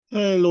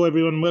Hello,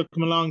 everyone.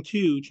 Welcome along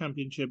to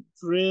Championship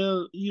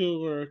Drill,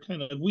 your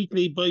kind of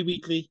weekly,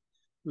 bi-weekly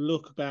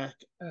look back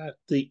at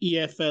the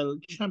EFL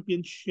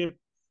Championship.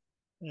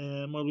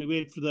 While we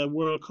wait for the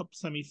World Cup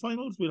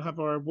semi-finals, we'll have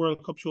our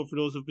World Cup show for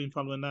those who've been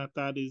following that.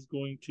 That is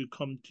going to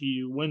come to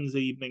you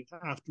Wednesday evening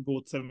after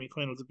both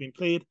semi-finals have been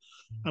played,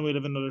 and we'll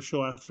have another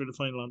show after the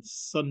final on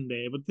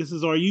Sunday. But this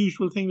is our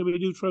usual thing that we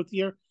do throughout the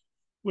year,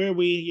 where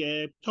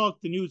we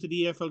talk the news of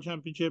the EFL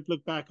Championship,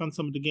 look back on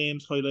some of the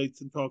games,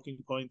 highlights, and talking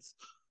points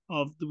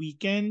of the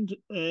weekend.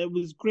 It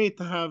was great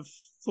to have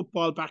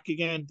football back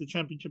again, the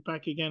Championship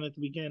back again at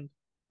the weekend.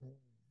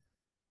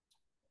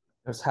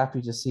 I was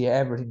happy to see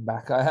everything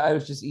back. I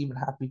was just even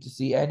happy to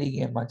see any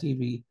game on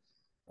TV.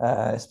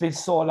 It's been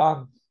so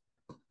long.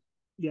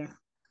 Yeah,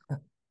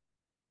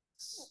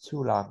 It's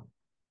too long.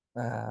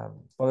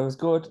 But it was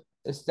good.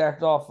 It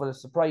started off with a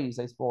surprise,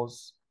 I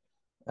suppose.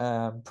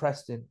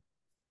 Preston.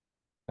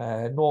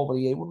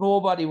 Nobody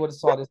would have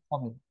saw this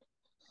coming.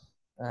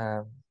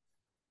 Um,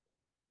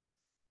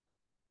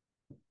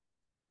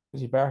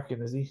 is he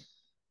barking? Is he?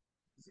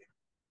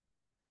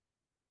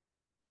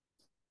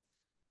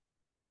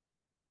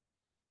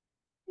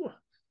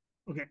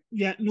 okay.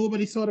 Yeah,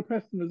 nobody saw the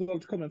Preston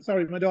result coming.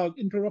 Sorry, my dog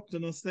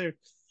interrupting us there,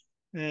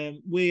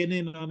 weighing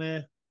in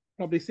on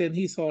probably saying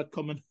he saw it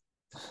coming.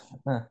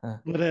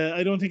 But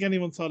I don't think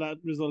anyone saw that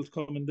result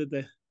coming, did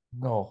they?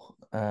 No.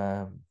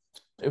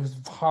 It was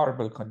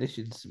horrible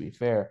conditions, to be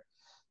fair.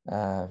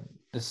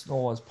 The snow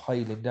was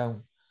piling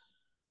down.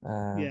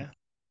 Um, Yeah,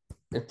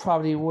 it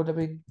probably would have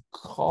been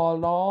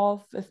called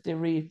off if they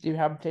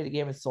haven't played a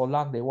game in so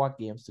long. They want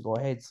games to go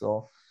ahead.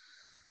 So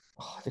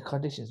the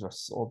conditions were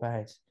so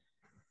bad.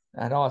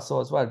 And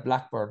also as well,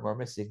 Blackburn were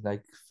missing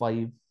like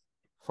five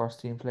first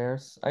team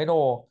players. I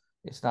know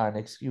it's not an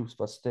excuse,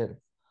 but still.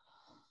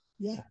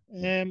 yeah.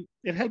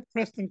 It helped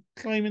Preston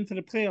climb into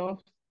the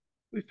playoffs.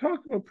 We've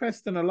talked about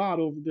Preston a lot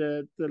over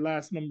the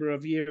last number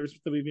of years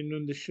that we've been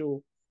doing the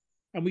show.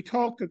 And we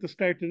talked at the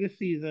start of this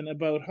season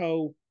about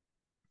how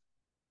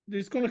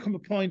there's going to come a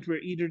point where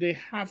either they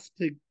have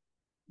to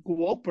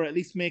go up or at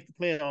least make the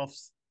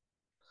playoffs,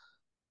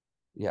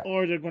 Yeah.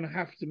 or they're going to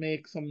have to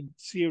make some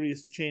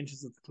serious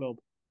changes at the club.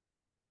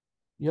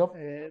 Yep.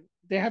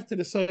 They have to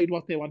decide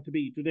what they want to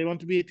be. Do they want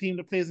to be a team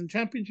that plays in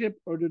Championship,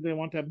 or do they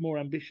want to have more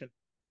ambition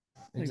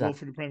and go Exactly.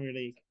 for the Premier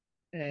League?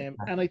 And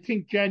I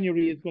think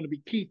January is going to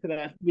be key to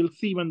that. We'll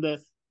see when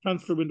the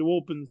transfer window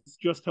opens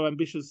just how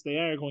ambitious they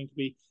are going to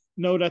be.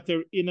 Now that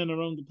they're in and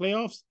around the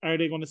playoffs, are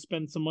they going to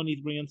spend some money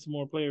to bring in some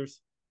more players?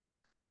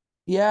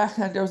 Yeah,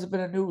 and there was a bit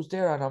of news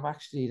there on him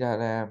actually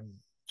that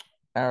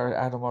our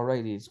Adam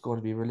O'Reilly is going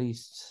to be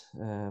released.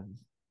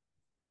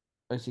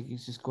 I think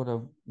he's just going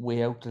to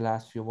weigh out the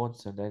last few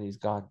months and then he's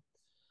gone.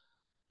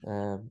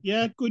 Um,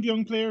 Yeah, good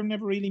young player,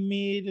 never really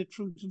made it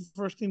through to the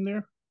first team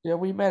there. yeah,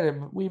 we met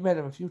him. We met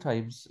him a few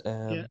times.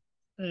 Yeah.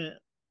 Uh,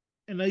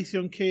 a nice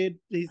young kid.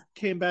 He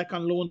came back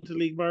on loan to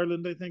League of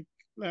Ireland, I think,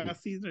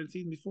 last season or the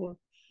season before.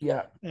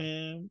 Yeah,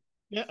 Um,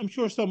 yeah, I'm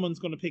sure someone's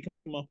going to pick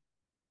him up.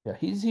 yeah.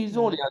 He's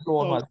only on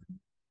loan. Oh,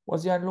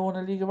 Was he on loan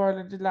in League of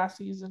Ireland last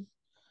season?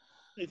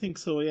 I think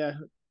so. Yeah.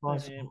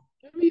 Was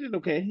He did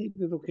okay. He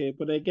did okay,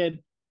 but again,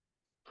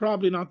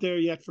 probably not there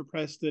yet for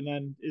Preston,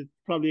 and it's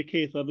probably a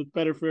case of it's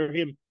better for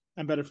him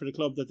and better for the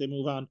club that they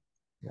move on.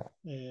 yeah.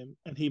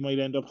 And he might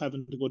end up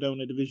having to go down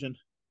a division.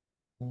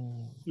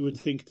 You would Mm,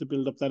 think to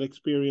build up that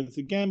experience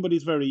again, but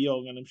he's very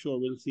young, and I'm sure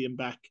we'll see him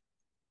back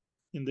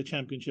in the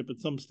championship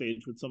at some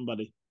stage with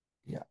somebody.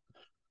 yeah,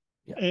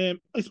 yeah,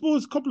 I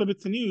suppose a couple of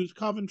bits of news.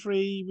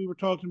 Coventry, we were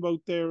talking about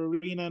their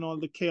arena and all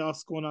the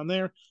chaos going on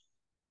there,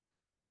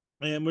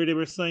 where they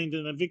were signed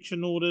an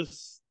eviction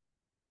notice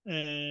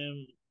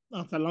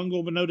not that long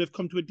ago, but now they've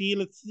come to a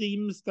deal. It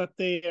seems that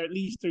they at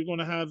least are going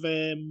to have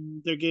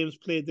their games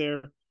played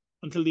there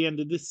until the end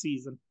of this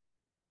season.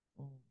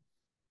 Mm.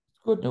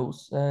 Good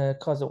news,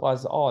 because it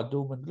was all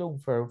doom and gloom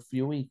for a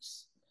few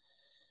weeks.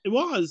 It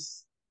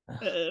was,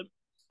 uh,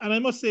 and I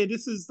must say,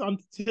 this is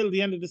until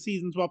the end of the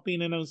season's what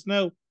being announced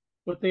now,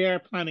 but they are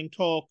planning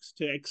talks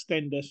to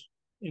extend it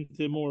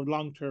into more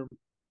long term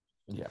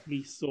Yeah,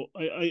 lease. So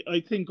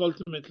I think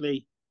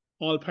ultimately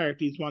all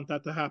parties want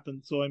that to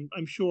happen. So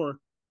I'm sure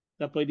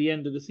that by the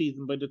end of the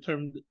season, by the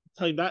time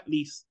that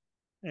lease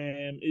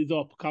is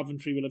up,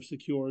 Coventry will have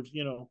secured,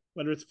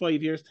 whether it's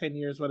 5 years, 10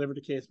 years, whatever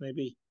the case may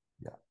be,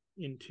 yeah,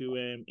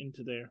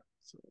 into there.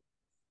 So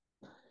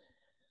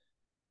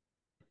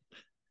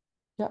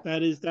yeah,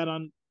 that is that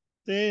on.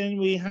 Then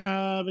we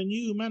have a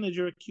new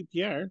manager at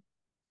QPR.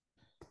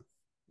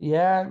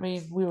 yeah. I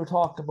mean, we were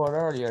talking about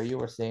earlier. You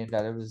were saying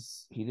that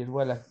he did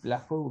well at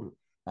Blackpool.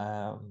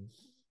 Um,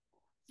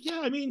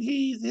 Yeah, I mean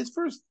he's his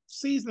first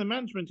season of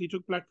management. He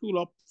took Blackpool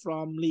up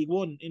from League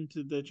One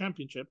into the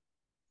Championship,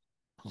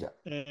 yeah,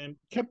 and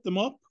kept them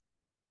up,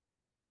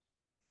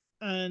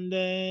 and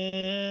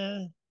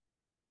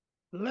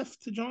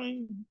left to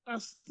join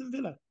Aston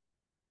Villa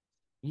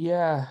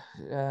yeah.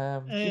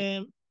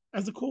 um,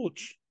 as a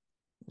coach.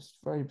 It's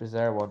a very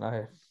bizarre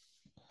one.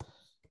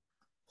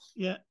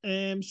 Yeah.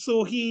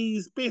 So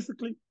he's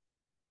basically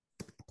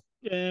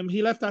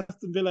He left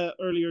Aston Villa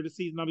earlier this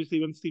season. Obviously,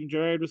 when Steven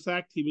Gerrard was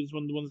sacked, he was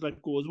one of the ones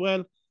let go as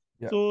well.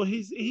 Yeah. So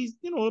he's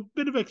a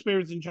bit of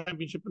experience in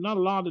Championship, but not a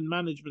lot in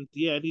management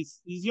yet.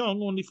 He's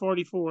young, only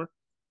 44.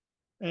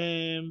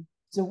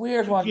 It's a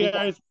weird one QPR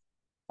because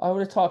I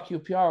would have thought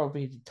QPR would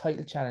be the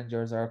title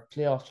challengers or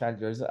playoff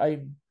challengers.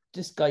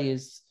 This guy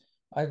is,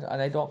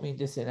 and I don't mean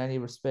this in any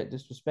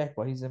disrespect,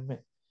 but he's a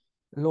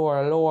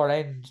lower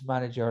end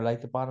manager,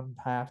 like the bottom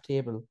half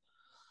table.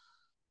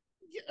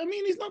 I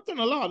mean, he's not done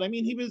a lot. I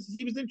mean, he was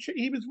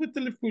with the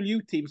Liverpool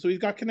youth team, so he's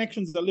got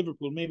connections at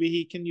Liverpool. Maybe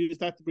he can use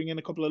that to bring in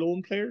a couple of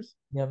loan players.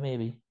 Yeah,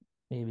 maybe.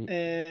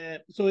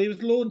 So he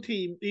was loan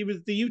team. He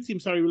was the youth team,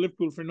 sorry, with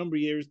Liverpool for a number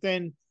of years.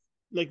 Then,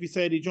 like we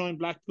said, he joined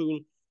Blackpool,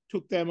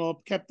 took them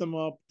up, kept them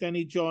up. Then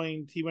he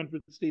went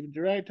with Steven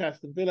Gerrard to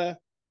Aston Villa,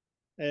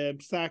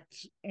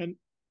 sacked, and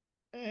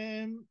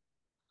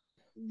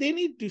they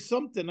need to do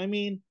something. I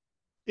mean,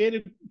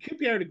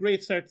 QPR had a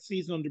great start to the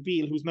season under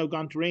Beale, who's now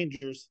gone to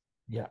Rangers.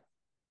 Yeah.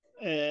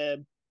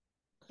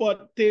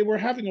 But they were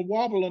having a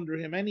wobble under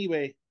him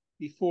anyway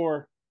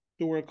before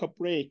the World Cup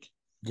break.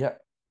 Yeah.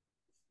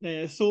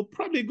 So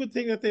probably a good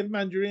thing that they've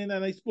manager in,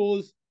 and I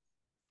suppose,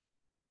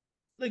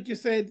 like you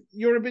said,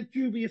 you're a bit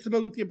dubious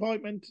about the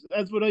appointment,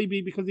 as would I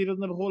be, because he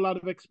doesn't have a whole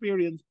lot of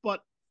experience.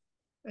 But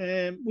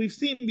we've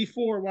seen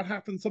before what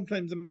happens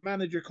sometimes. A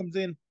manager comes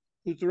in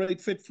who's the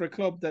right fit for a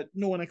club that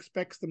no one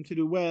expects them to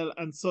do well,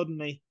 and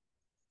suddenly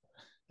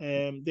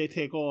they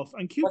take off.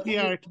 And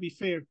QPR, to be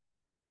fair,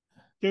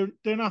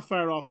 they're not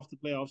far off the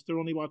playoffs. They're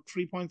only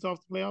 3 points off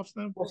the playoffs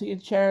now. Was he in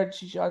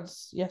charge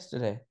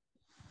yesterday?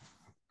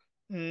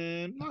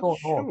 Not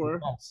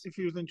sure if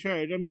he was in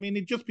charge. I mean,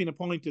 he'd just been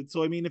appointed,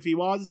 so I mean, if he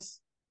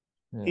was,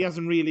 he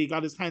hasn't really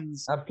got his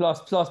hands. And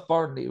plus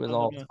Burnley was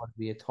always going to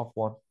be a tough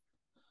one.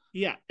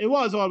 Yeah, it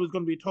was always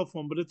going to be a tough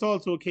one, but it's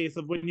also a case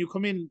of when you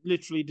come in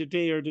literally the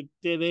day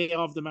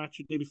of the match,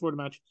 the day before the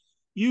match.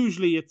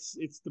 Usually, it's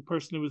the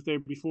person who was there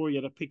before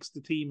you that picks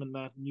the team, and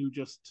that, and you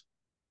just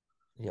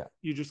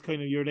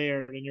kind of, you're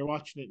there and you're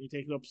watching it and you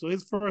take it up. So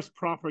his first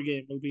proper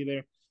game will be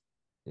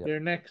their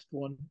next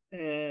one.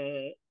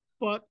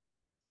 But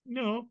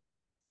no,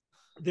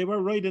 they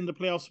were right in the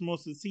playoffs for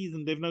most of the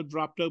season. They've now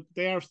dropped out.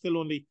 They are still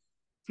only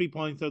 3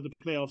 points out of the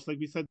playoffs. Like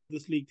we said,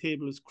 this league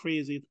table is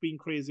crazy. It's been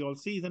crazy all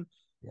season.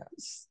 Yeah.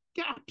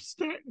 Gaps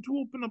starting to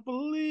open up a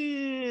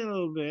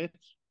little bit.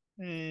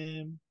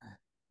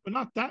 But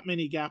not that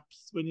many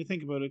gaps when you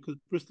think about it, because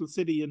Bristol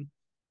City in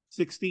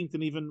 16th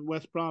and even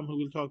West Brom, who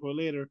we'll talk about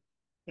later,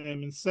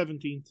 in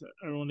 17th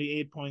are only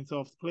 8 points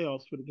off the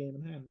playoffs with a game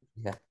in hand.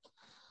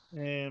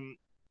 Yeah.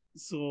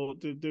 So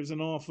there's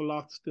an awful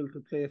lot still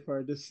to play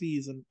for this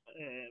season,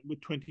 with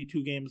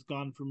 22 games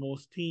gone for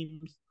most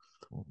teams.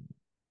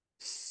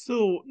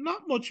 So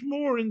not much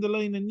more in the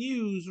line of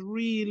news,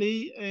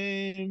 really.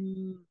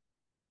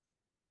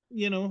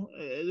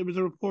 There was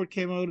a report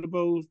came out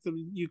about,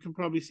 you can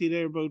probably see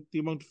there, about the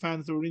amount of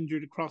fans that were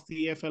injured across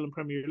the EFL and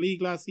Premier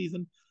League last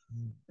season.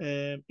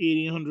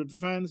 1,800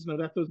 fans. Now,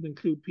 that doesn't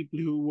include people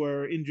who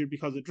were injured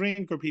because of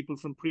drink or people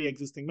from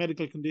pre-existing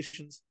medical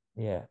conditions.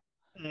 Yeah.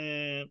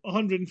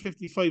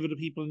 155 of the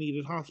people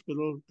needed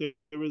hospital. There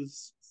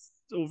was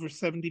over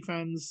 70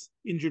 fans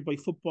injured by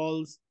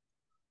footballs,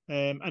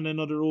 and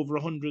another over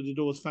 100 of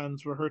those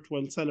fans were hurt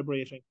while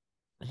celebrating.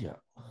 Yeah.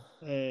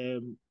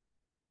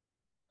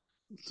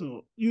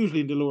 So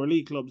usually in the lower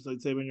league clubs,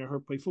 I'd say when you're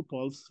hurt by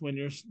footballs, when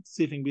you're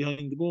sitting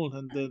behind the goal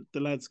and the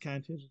lads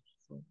can't hit it.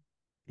 So.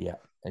 Yeah,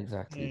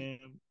 exactly.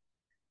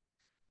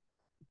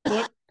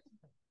 But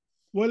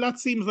well, that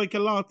seems like a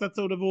lot. That's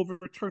out of over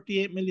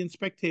 38 million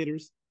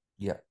spectators.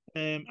 Yeah.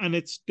 And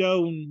it's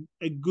down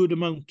a good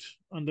amount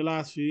on the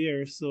last few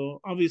years.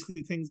 So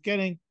obviously things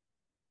getting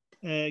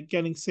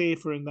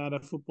safer in that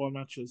at football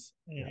matches.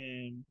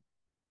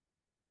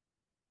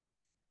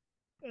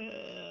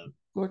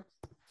 Good.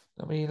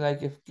 I mean,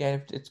 like, if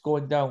it's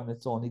going down,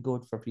 it's only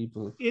good for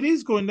people. It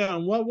is going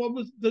down. What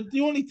was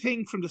the only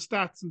thing from the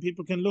stats, and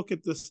people can look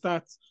at the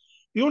stats,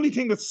 the only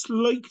thing that's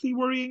slightly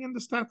worrying in the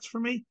stats for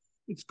me,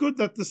 it's good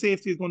that the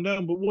safety has gone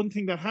down, but one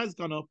thing that has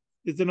gone up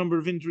is the number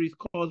of injuries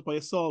caused by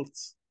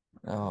assaults.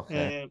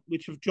 Okay.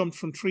 Which have jumped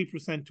from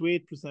 3% to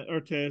 8%,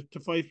 or to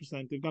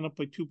 5%. They've gone up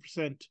by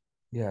 2%.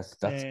 Yes,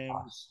 that's in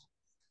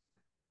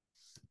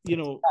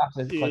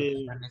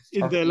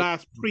the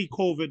last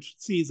pre-COVID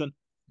season.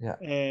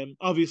 Yeah.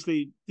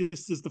 Obviously,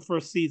 this is the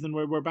first season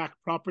where we're back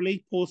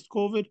properly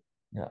post-COVID.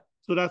 Yeah.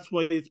 So that's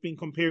why it's been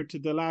compared to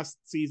the last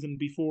season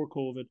before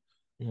COVID.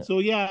 Yeah.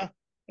 So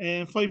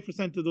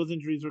 5% of those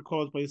injuries were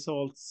caused by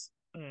assaults.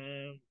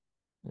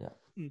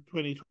 In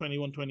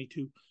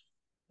 2021-22.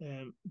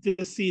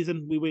 This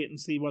season, we wait and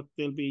see what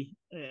they'll be.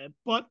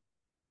 But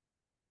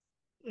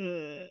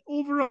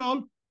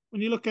overall,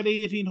 when you look at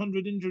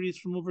 1,800 injuries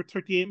from over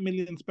 38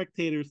 million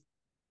spectators,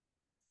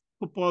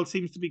 football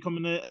seems to be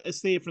becoming a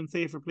safer and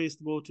safer place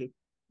to go to.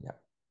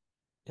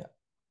 Yeah,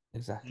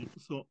 exactly.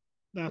 So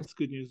that's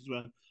good news as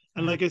well.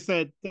 And like I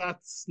said,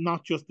 that's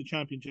not just the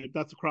Championship.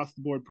 That's across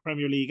the board,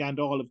 Premier League and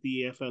all of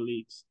the EFL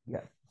leagues.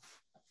 Yeah.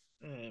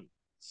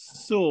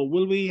 So,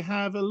 will we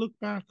have a look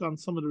back on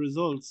some of the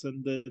results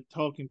and the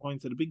talking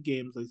points of the big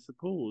games, I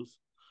suppose,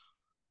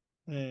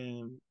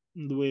 the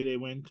way they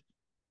went?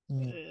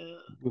 Mm. Uh,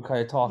 We're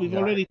kind of talking we've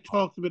already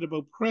talked a bit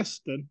about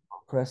Preston.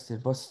 Preston,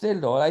 but still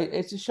though,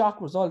 it's a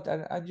shock result,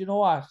 and you know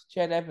what?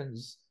 Ched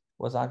Evans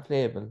was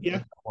unplayable in Yeah,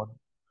 that one.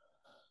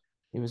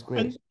 He was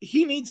great. and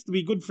he needs to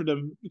be good for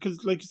them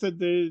because, like you said,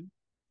 there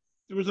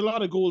was a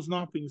lot of goals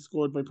not being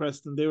scored by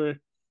Preston. They were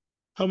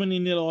how many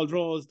nil all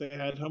draws they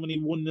had, how many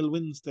 1-0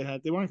 wins they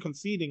had. They weren't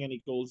conceding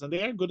any goals, and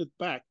they are good at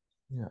back.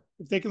 Yeah,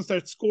 If they can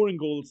start scoring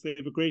goals, they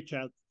have a great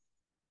chance.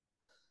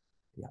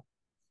 yeah,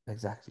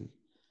 exactly.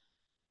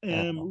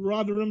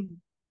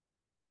 Rotherham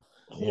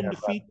Yeah, home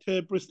defeat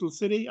to Bristol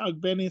City.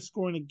 Ogbene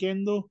scoring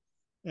again though.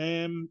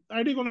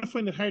 Are they going to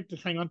find it hard to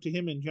hang on to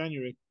him in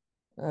January?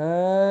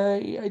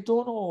 I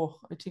don't know.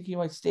 I think he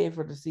might stay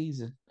for the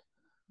season.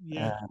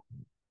 Yeah, Uh,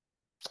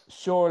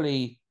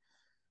 Surely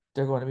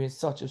they're going to be in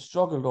such a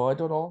struggle, though. I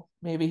don't know.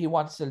 Maybe he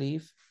wants to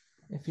leave.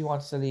 If he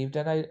wants to leave,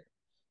 then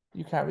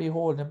you can't really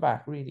hold him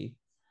back, really.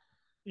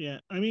 yeah.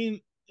 I mean,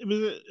 it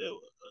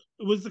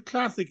was the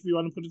classic, if you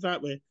want to put it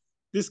that way.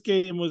 This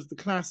game was the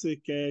classic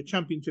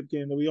championship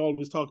game that we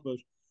always talk about,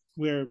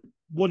 where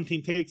one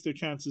team takes their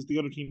chances, the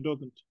other team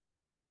doesn't.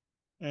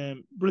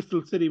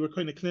 Bristol City were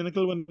kind of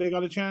clinical when they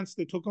got a chance.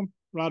 They took them.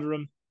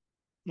 Rotherham,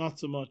 not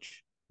so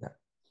much.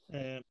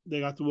 Yeah, They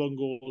got the one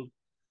goal.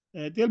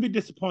 They'll be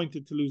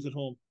disappointed to lose at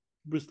home,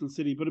 Bristol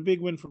City, but a big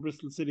win for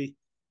Bristol City.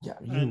 yeah,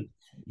 And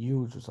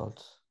huge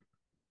results.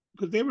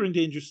 because they were in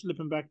danger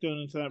slipping back down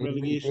into that They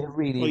relegation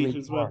really, fight really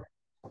as well.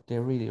 were. They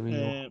really, really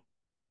were. Uh,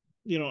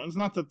 it's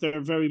not that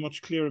they're very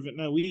much clear of it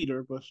now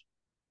either, but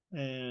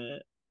uh,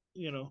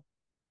 you know,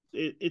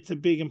 it's a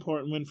big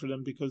important win for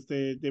them because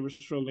they were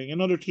struggling.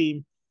 Another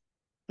team,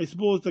 I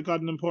suppose, that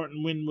got an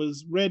important win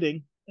was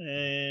Reading.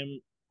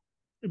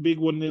 A big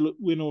 1-0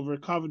 win over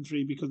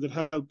Coventry because it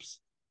helps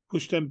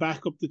push them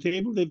back up the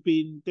table.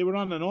 They were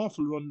on an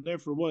awful run there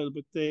for a while,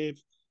 but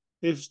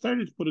they've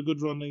started to put a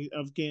good run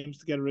of games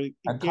together And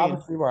again.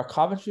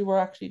 Coventry were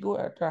actually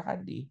good. They're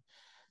handy.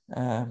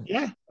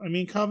 Yeah, I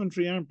mean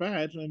Coventry aren't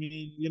bad. I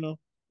mean,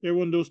 they're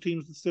one of those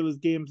teams that still has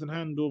games in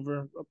hand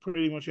over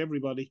pretty much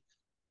everybody.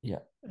 Yeah,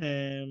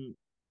 Um,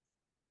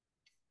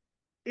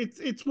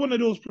 it's one of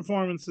those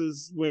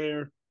performances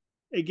where,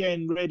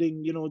 again,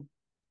 Reading,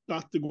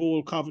 got the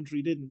goal,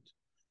 Coventry didn't,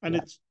 and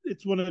yeah,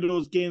 it's one of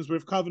those games where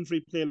if Coventry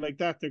play like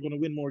that, they're going to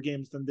win more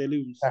games than they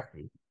lose.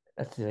 exactly.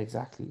 That's it,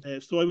 exactly.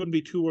 So I wouldn't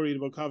be too worried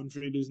about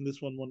Coventry losing this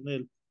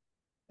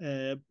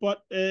 1-0.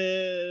 But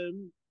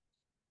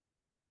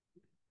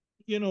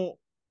you know,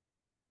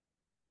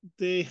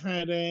 they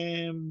had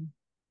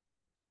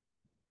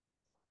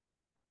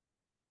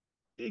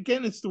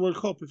again, it's the World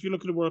Cup. If you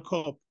look at the World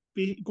Cup,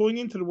 going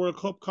into the World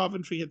Cup,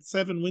 Coventry had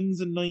 7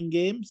 wins in 9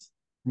 games,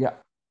 Yeah,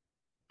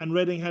 and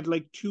Reading had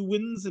like 2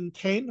 wins in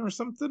 10 or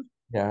something.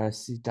 yeah.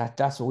 See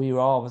that's what we were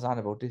always on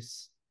about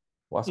this.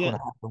 What's Yeah, going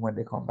to happen when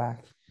they come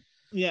back?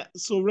 yeah.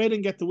 So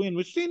Reading get the win,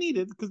 which they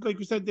needed because, like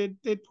we said,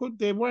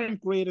 they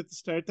weren't great at the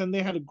start, and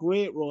they had a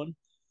great run.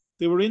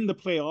 They were in the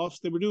playoffs.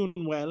 They were doing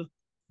well,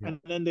 Yeah, and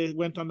then they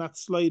went on that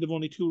slide of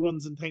only 2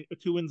 wins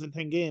in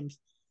 10 games,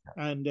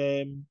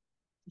 and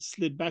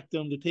slid back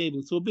down the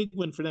table. So a big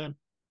win for them.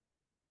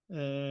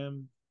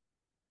 Um,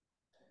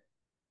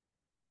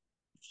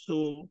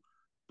 so,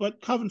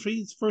 but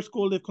Coventry's first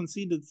goal they've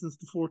conceded since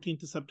the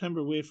 14th of September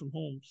away from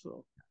home.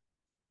 So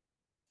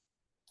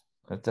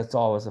that's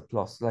always a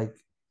plus. Like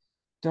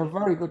they're yeah,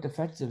 very good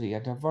defensively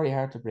and they're very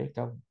hard to break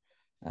down.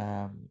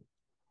 Um,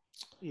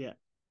 yeah,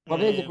 but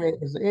it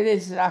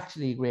is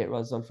actually a great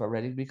result for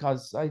Reading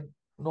because I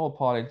know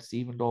Paul Ince,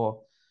 even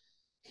though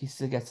he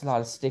still gets a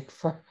lot of stick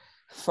for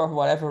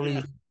whatever yeah,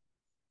 reason.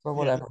 For yeah.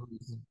 whatever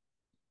reason.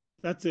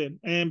 That's it.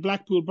 And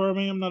Blackpool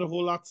Birmingham, not a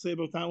whole lot to say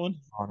about that one.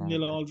 Oh, no.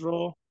 Nil all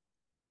draw.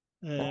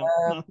 Um,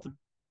 Not the,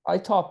 I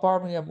thought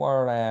Birmingham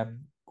were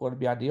going to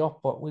be on the up,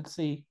 but we'll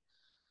see.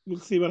 we'll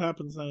see what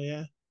happens now.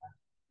 Yeah.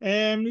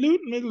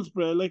 Luton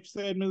Middlesbrough, like I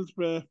said,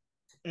 Middlesbrough, um,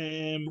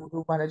 New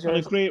on a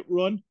managers. great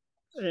run.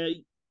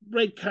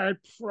 Red card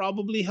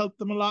probably helped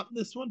them a lot in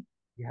this one.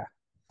 Yeah.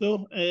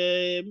 So,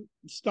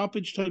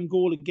 stoppage time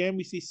goal again.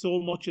 We see so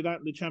much of that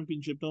in the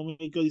championship, don't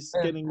we? Guys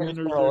getting winners,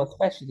 or Middlesbrough,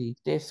 especially,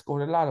 they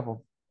scored a lot of them.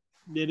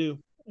 they do.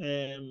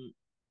 Um,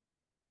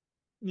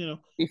 you know,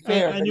 Be and,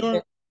 fair, and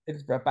your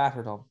Middlesbrough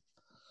battered them.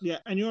 yeah,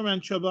 and your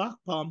man Chabak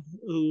Palm,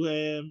 who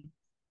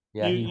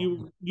Yeah,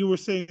 you he. you were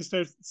saying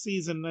start the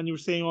season, and you were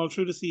saying all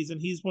through the season,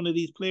 he's one of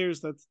these players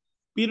that's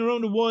been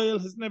around a while,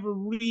 has never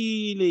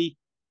really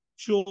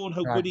shown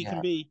how good he can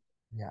Yeah, be,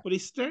 yeah. but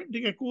he's starting to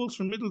get goals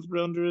from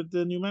Middlesbrough under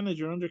the new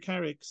manager, under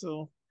Carrick.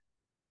 So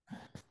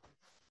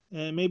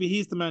maybe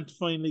he's the man to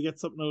finally get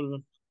something out of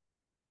him.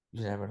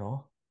 You never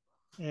know.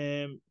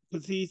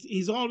 Because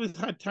he's always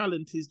had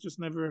talent, he's just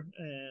never.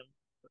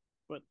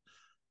 But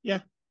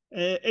yeah,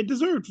 a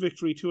deserved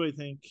victory too, I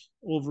think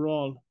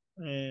overall.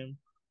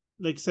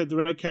 Like I said, the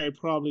red card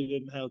probably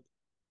didn't help.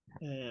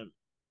 Um,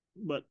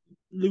 but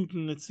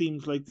Luton, it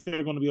seems like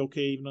they're going to be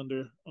okay even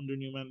under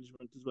new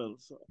management as well.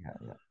 So Yeah,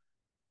 yeah.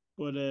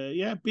 But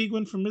yeah, big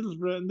win for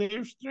Middlesbrough, and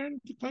they're starting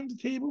to climb the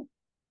table.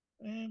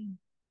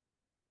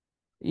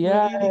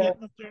 Yeah, Really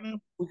getting up there now.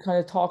 we kind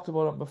of talked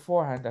about it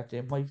beforehand that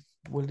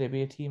will they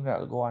be a team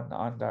that'll go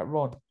on that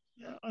run?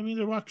 Yeah, I mean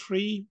they're what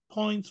 3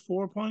 points,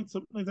 4 points,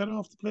 something like that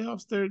off the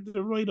playoffs. They're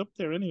right up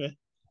there anyway.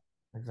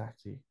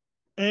 Exactly.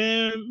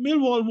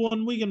 Millwall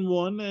won, Wigan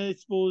won. I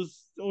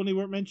suppose only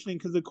worth mentioning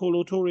because of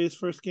Kolo Toure's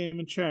first game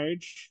in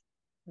charge.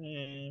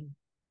 Um,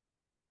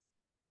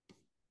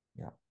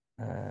 Yeah.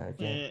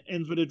 Again,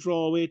 Ends with a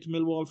draw away to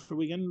Millwall for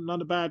Wigan.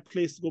 Not a bad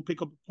place to go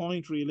pick up a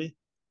point, really.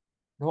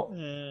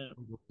 no.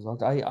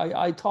 Uh,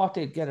 I thought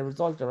they'd get a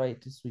result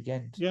right this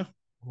weekend. yeah,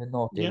 I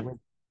know they'd yeah, win.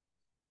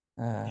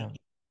 yeah, Um,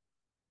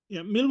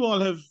 yeah.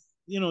 Millwall have,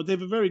 they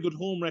have a very good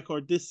home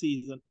record this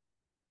season,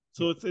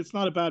 yeah, so it's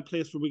not a bad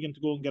place for Wigan to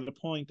go and get a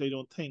point. I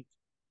don't think,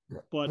 yeah.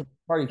 but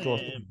Very close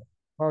um, game.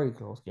 Very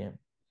close game.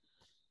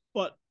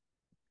 but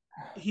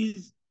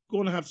he's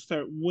going to have to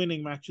start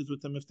winning matches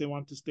with them if they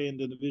want to stay in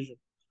the division.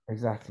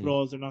 Exactly.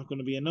 Draws are not going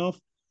to be enough.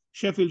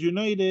 Sheffield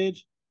United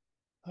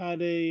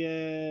had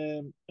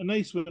a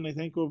nice win, I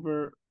think,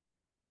 over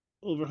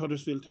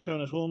Huddersfield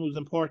Town at home. It was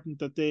important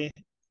that they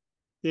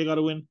got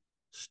a win.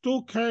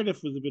 Stoke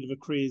Cardiff was a bit of a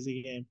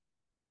crazy game.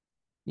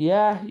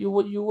 Yeah, you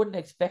wouldn't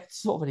expect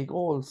so many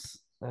goals.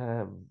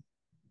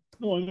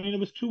 No, I mean it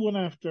was 2-1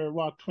 after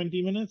what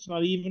 20 minutes,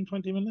 not even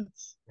 20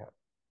 minutes. Yeah.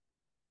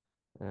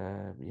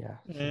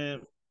 Yeah.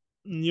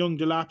 Young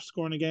Delap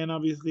scoring again,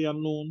 obviously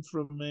on loan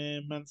from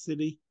Man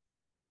City.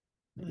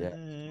 Yeah.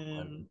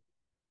 Um,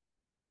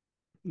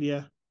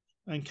 yeah,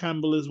 and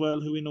Campbell as well,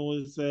 who we know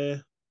is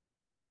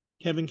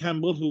Kevin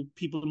Campbell, who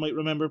people might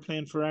remember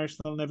playing for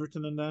Arsenal and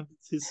Everton, and that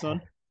it's his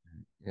son.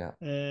 Yeah.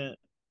 Uh,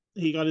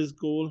 he got his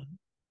goal.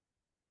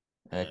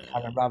 Callum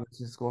Uh,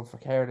 Robinson scored for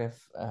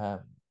Cardiff.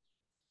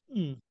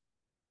 hmm.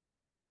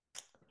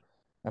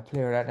 A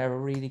player that never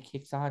really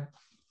kicks on,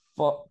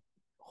 but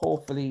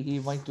hopefully he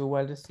might do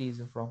well this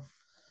season from.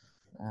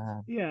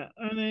 Um, Yeah,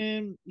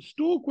 and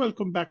Stoke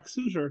welcomed back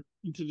Suter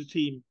into the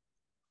team,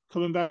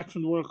 coming back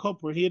from the World Cup,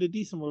 where he had a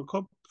decent World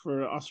Cup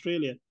for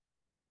Australia.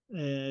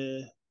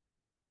 Uh,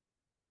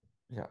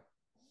 yeah.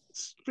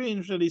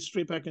 Strange that he's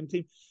straight back in the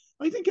team.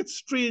 I think it's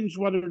strange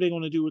what are they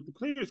going to do with the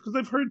players, because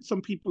I've heard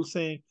some people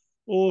saying,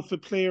 "Oh, if a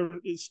player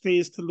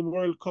stays till the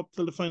World Cup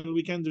till the final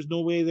weekend, there's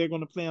no way they're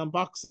going to play on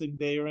Boxing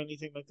Day or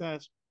anything like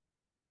that."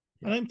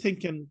 Yeah. And I'm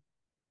thinking,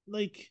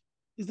 like,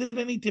 is it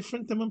any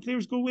different than when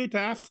players go away to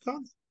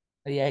AFCON?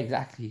 Yeah,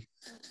 exactly.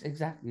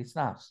 Exactly. It's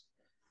not.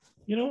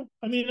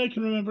 I mean, I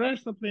can remember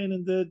Arsenal playing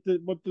in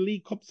the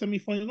League Cup semi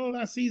final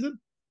last season,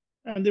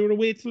 and they were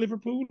away to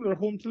Liverpool or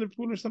home to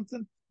Liverpool or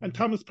something. And Mhm.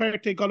 Thomas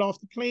Partey got off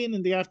the plane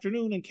in the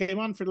afternoon and came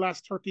on for the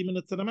last 30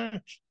 minutes of the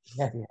match.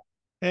 Yeah,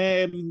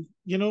 yeah. Um,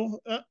 you know,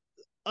 uh,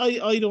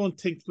 I don't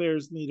think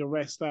players need a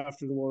rest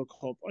after the World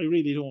Cup. I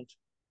really don't.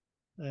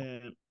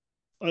 Uh,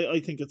 I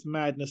think it's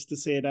madness to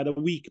say that a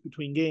week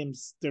between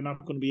games they're not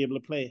going to be able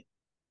to play.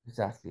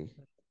 Exactly.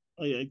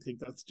 I think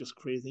that's just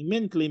crazy.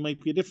 Mentally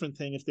might be a different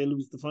thing if they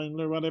lose the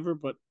final or whatever,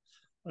 but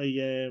I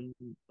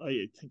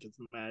think it's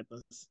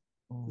madness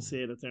to Mm.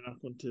 say that they're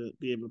not going to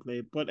be able to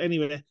play. But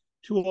anyway,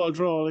 2-2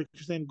 draw, like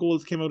you're saying,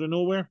 goals came out of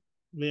nowhere.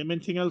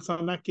 Anything else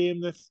on that game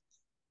that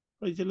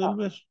surprised you a little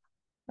bit?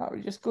 Not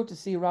really, just good to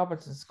see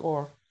Robertson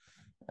score.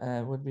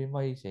 Would be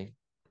my thing.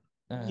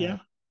 Uh, Yeah.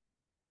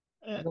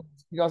 Uh,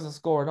 he doesn't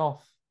score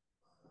enough.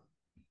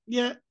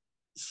 yeah.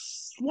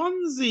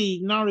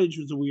 Swansea Norwich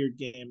was a weird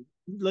game.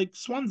 Like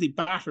Swansea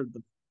battered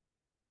them,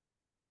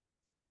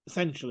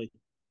 essentially.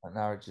 And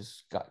Norwich.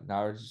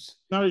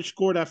 Norwich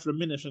scored after a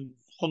minute and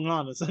hung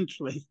on,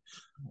 essentially.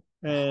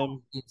 How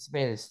Um,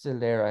 Spain is still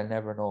there, I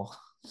never know.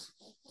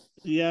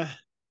 yeah.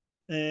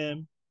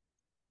 Um,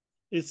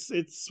 it's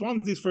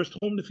Swansea's first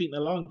home defeat in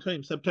a long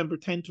time. September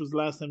 10th was the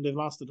last time they've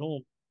lost at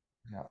home.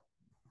 Yeah,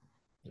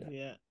 yeah.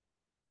 Yeah.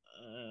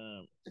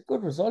 It's a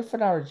good result for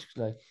Norwich.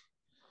 Like,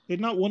 They'd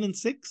not won in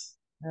six.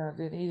 yeah,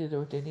 they needed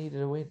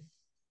a win.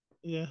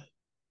 Yeah.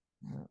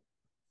 Yeah.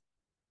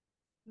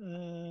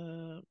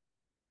 Uh,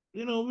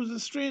 it was a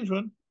strange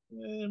one.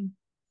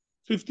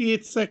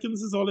 58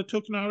 seconds is all it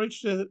took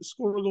Norwich to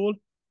score a goal.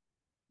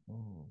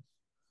 Mm.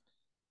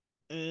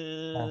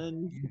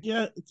 And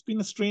Yeah. yeah, it's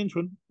been a strange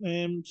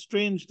one.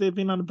 Strange they've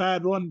been on a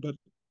bad run, but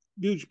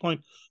huge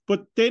point.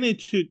 But they need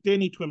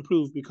to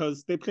improve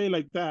because they play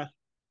like that.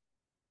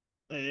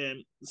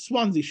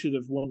 Swansea should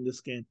have won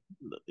this game.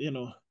 You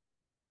know,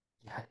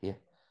 Yeah, yeah.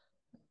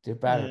 They're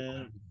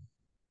better. uh,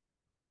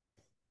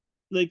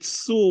 like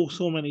so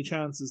many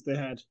chances they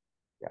had.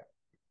 Yeah.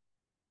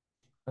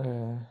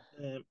 Uh,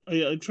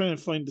 I'm trying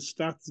to find the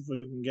stats if I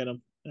can get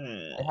them.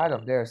 I had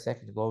them there a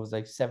second ago. It was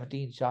like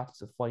 17 shots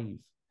to 5.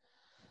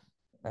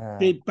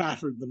 They Um,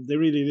 battered them. They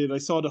really did. I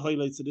saw the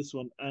highlights of this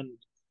one, and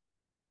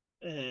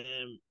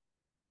um,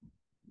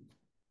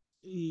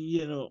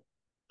 you know,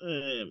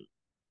 um,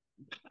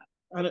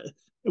 and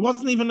it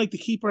wasn't even like the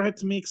keeper had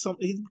to make some.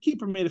 The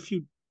keeper made a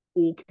few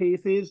okay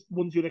saves,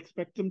 ones you'd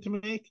expect him to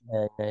make.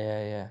 yeah, yeah,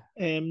 yeah,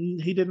 yeah.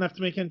 He didn't have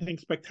to make anything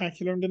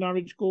spectacular in the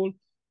Norwich goal,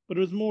 but it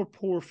was more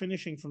poor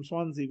finishing from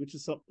Swansea, which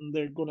is something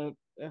they're gonna.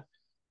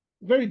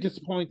 Very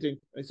disappointing,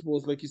 I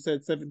suppose. Like you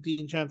said,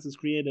 17 chances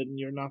created and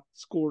you're not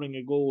scoring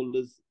a goal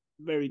is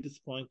very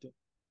disappointing.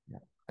 Yeah,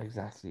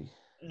 exactly.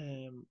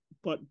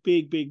 But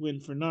big win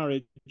for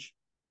Norwich.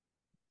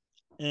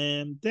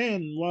 And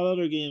then what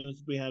other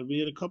games we had? We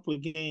had a couple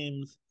of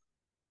games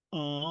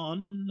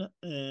on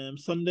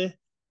Sunday.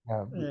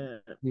 Uh,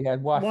 We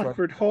had Watford,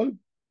 Watford Hull.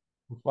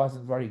 which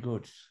wasn't very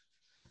good.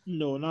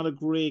 No, not a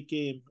great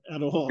game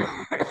at all.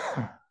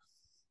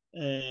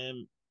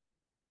 Um,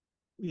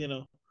 you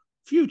know,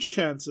 few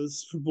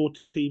chances for both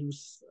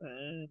teams.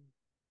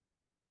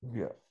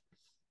 Yeah.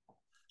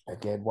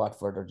 Again,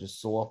 Watford are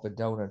just so up and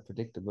down and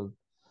predictable.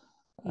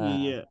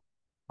 Yeah.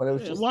 But it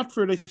was just,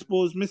 Watford, I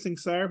suppose, missing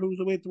Sarr, who's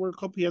away at the World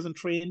Cup. He hasn't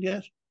trained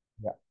yet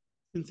yeah,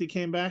 since he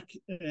came back.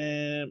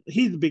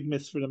 He's a big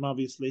miss for them,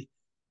 obviously.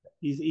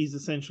 He's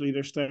essentially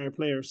their star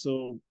player.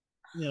 So,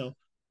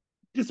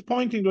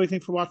 disappointing, though, I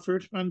think, for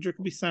Watford. Manager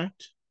could be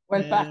sacked.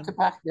 well, back to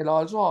back nil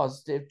all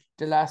draws. The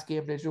last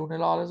game they drew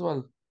nil all as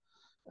well.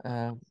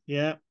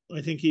 Yeah,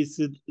 I think he's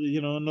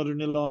another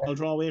nil all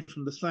draw away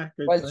from the sack.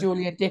 I'd Well, say.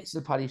 Julian Dix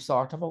will probably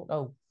sort him out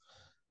now.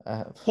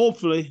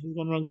 Hopefully, he's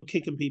going around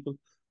kicking people.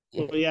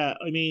 Yeah, But yeah,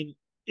 I mean,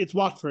 it's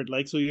Watford,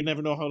 like, so you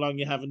never know how long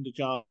you have in the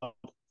job.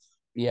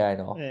 yeah, I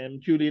know.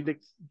 Julian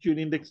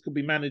Dix could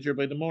be manager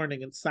by the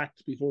morning and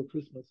sacked before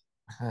Christmas.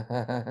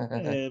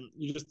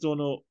 You just don't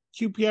know.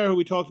 QPR, who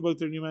we talked about,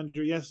 their new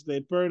manager yesterday,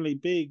 Burnley,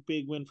 big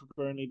win for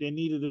Burnley. They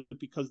needed it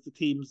because the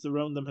teams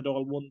around them had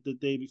all won the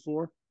day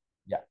before.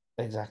 Yeah,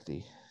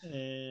 exactly.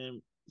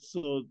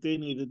 So they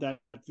needed that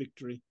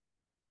victory.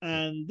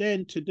 And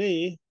then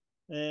today,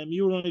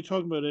 you were only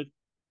talking about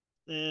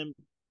it.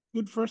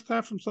 Good first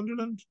half from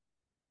Sunderland.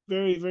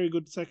 Very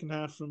good second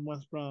half from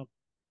West Brom.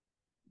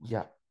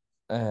 Yeah.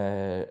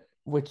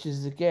 Which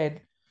is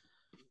again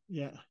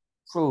Yeah.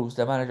 proves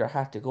the manager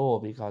had to go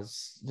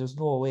because there's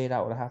no way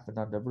that would have happened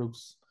under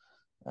Bruce.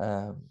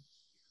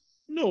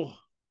 No.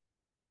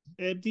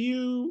 Do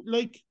you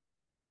like?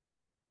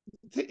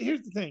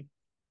 Here's the thing.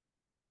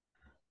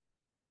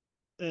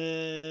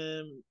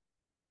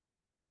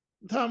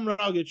 Tom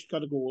Rogic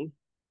got a goal.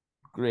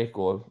 Great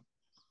goal.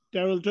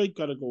 Daryl Drake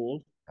got a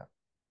goal.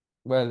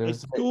 Well, it I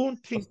was don't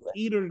think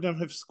either of them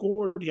have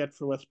scored yet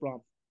for West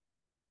Brom.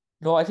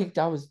 no, I think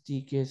that was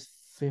DK's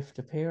fifth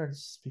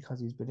appearance because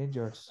he's been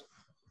injured.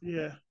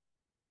 Yeah.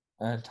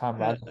 And Tom Uh,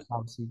 Radley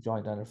obviously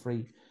joined on a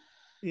free.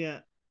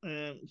 yeah.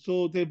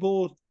 So they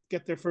both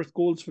get their first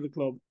goals for the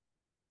club.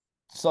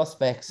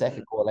 Suspect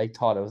second goal, I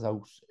thought it was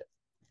out.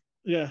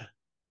 Yeah.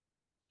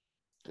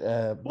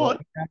 But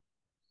But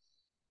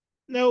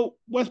now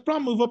West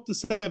Brom move up to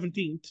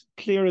 17th,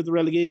 clear of the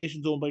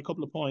relegation zone by a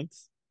couple of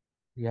points.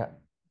 yeah,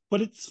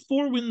 But it's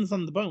 4 wins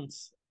on the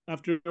bounce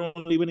after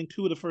only winning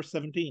 2 of the first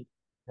 17.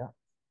 yeah.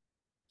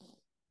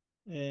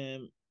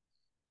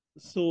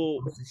 So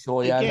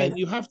So yeah, like again,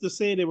 you have to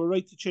say they were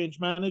right to change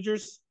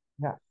managers.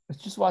 yeah, it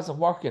just wasn't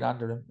working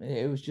under him.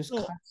 It was just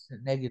No,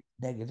 constant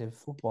negative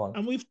football.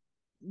 and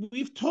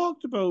we've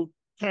talked about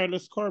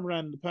Carlos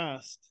Corberán in the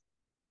past,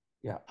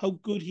 Yeah, how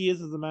good he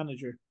is as a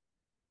manager,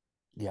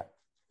 yeah,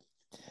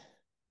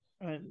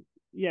 and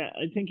yeah,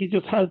 I think he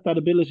just has that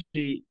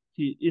ability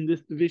in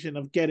this division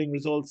of getting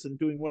results and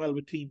doing well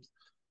with teams.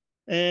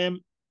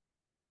 Um,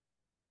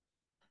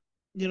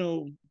 you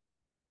know,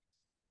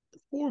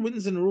 4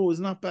 wins in a row is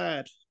not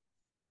bad.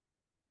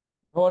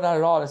 no, not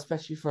at all.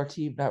 Especially for a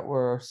team that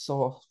were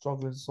so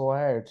struggling so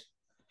hard.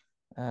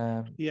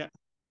 Yeah,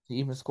 To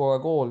even score a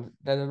goal,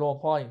 let alone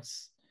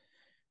points.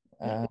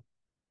 yeah,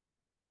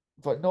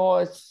 But no,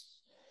 it's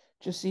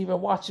just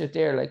even watch it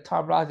there. Like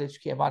Tom Radic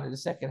came on in the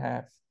second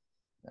half,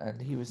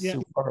 and he was yeah.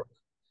 superb.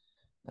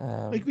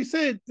 Like we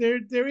said,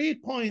 they're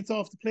 8 points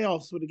off the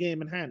playoffs with a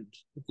game in hand.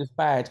 It's just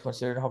bad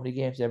considering how many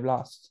games they've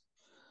lost.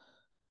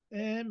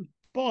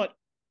 But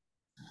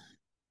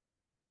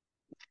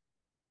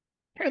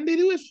can they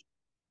do it?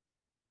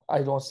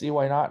 I don't see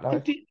why not.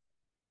 Like 20,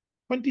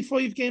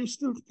 25 games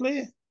still to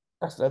play.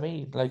 that's what I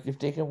mean. Like if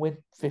they can win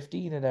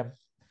 15 of them,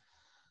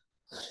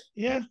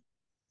 Yeah,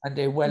 and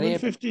they're they well win able,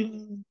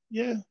 15.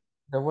 Yeah,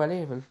 they're well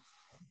able.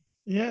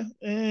 yeah.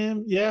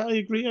 Yeah, I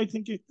agree. I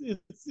think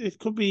it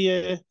could be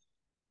a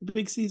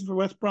big season for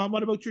West Brom.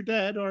 What about your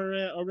dad or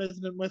a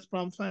resident West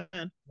Brom fan?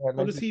 Yeah, How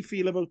like does he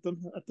feel about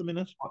them at the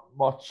minute?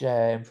 much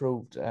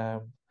improved.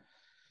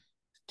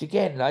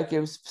 Again, like it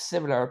was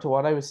similar to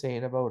what I was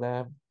saying about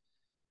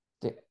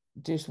they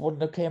just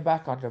wouldn't have came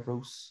back under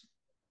Bruce.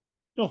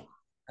 No,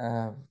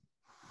 And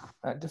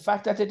the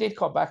fact that they did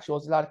come back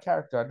shows a lot of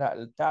character,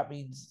 and that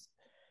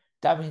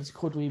means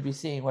could we be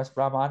seeing West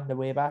Brom on the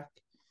way back?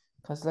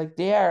 Because like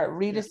they are yeah,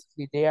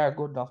 realistically they are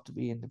good enough to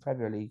be in the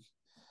Premier League.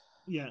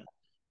 yeah.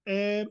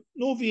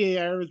 No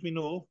VAR as we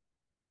know.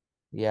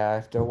 Yeah,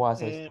 if there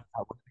was, I Uh, think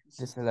that would be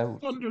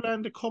disallowed.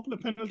 Sunderland a couple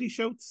of penalty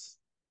shouts.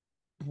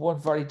 One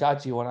very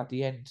dodgy one at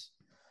the end,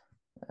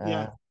 uh,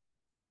 Yeah,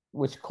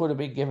 which could have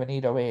been given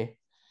either way.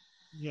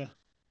 yeah.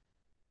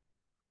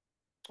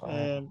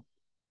 Uh, Um,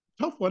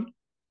 Tough one.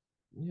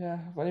 yeah,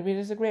 but I mean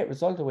it's a great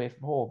result away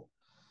from home.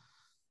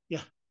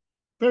 Yeah.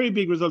 Very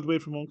big result away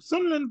from home.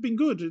 Sunderland have been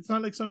good. It's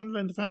not like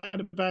Sunderland have had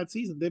a bad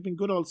season. They've been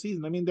good all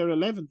season. I mean, they're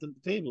 11th in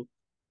the table.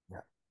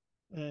 Yeah.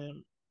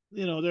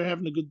 They're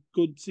having a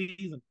good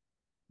season.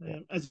 Yeah.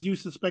 As you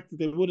suspected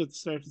they would at the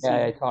start of the Yeah,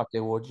 season. I thought they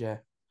would, yeah.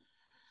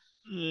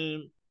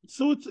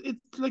 So it's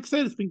like I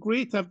said, it's been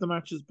great to have the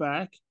matches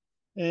back.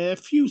 A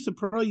few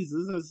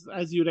surprises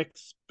as you'd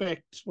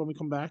expect when we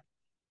come back.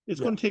 It's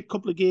Yeah. going to take a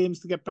couple of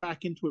games to get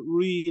back into it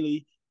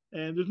really.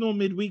 And there's no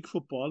midweek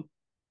football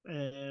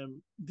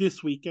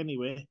this week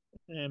anyway.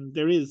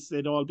 There is.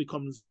 It all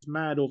becomes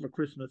mad over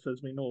Christmas,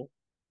 as we know.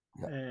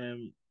 Yeah.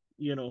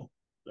 You know,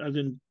 as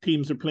in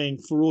teams are playing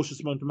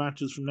ferocious amount of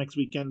matches from next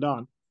weekend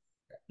on.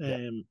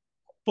 Yeah.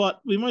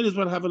 But we might as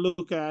well have a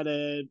look at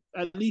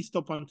least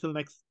up until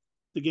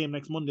the game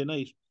next Monday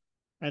night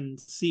and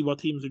see what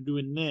teams are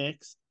doing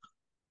next.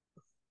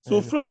 So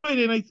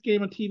Friday night's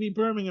game on TV,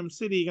 Birmingham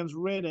City against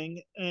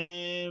Reading.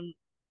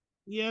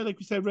 Yeah, like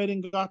we said,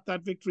 Reading got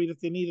that victory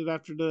that they needed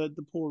after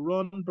the poor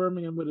run.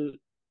 Birmingham with a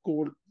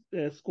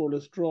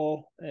scoreless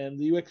draw. Do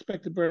you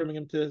expected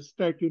Birmingham to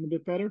start doing a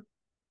bit better?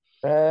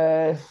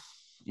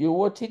 You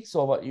would think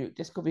so, but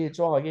this could be a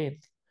draw again.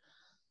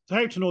 It's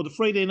hard to know. The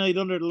Friday night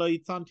under the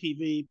lights on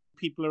TV,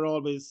 people are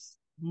always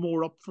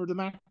more up for the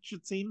match,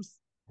 it seems.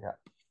 Yeah,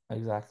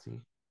 exactly.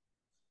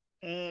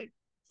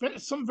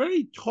 Some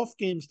very tough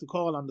games to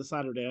call on the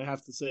Saturday, I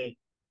have to say.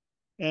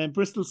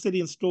 Bristol City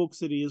and Stoke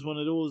City is one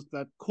of those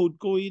that could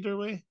go either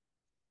way.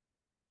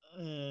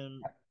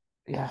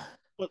 Yeah.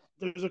 But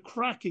there's a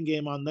cracking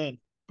game on then.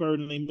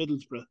 Burnley,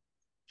 Middlesbrough.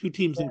 Two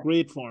teams in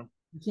great form.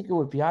 I think it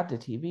would be on the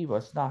TV, but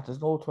it's not. There's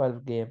no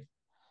 12 game.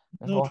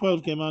 No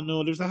 12 game on,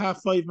 no. There's a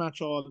 5:30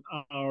 match all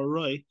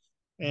right.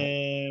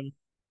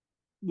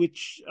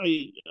 Which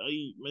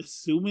I'm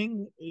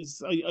assuming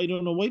is I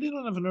don't know why they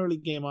don't have an early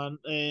game on.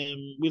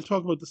 We'll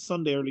talk about the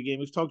Sunday early game.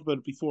 We've talked about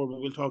it before,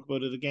 but we'll talk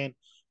about it again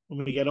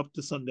when we get up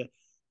to Sunday.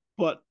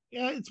 But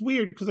yeah, it's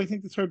weird because I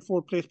think the third,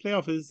 fourth place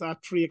playoff is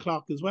at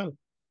 3:00 as well.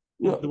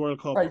 Yeah, the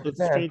World Cup. right, So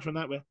it's strange from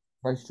that way.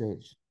 Very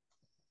strange.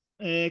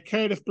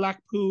 Cardiff,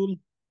 Blackpool.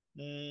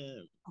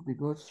 Could be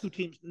good. Two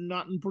teams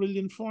not in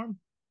brilliant form.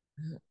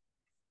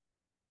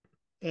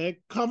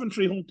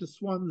 Coventry home to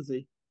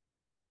Swansea.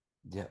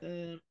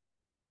 Yeah.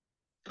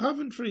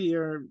 Coventry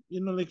are,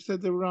 like I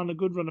said, they were on a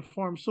good run of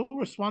form. So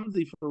were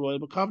Swansea for a while,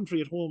 but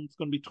Coventry at home is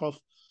going to be tough.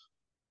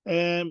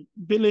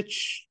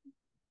 Bilic,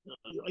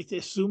 I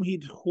assume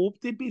he'd hope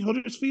they'd beat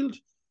Huddersfield,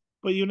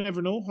 but you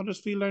never know.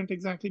 Huddersfield aren't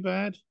exactly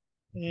bad.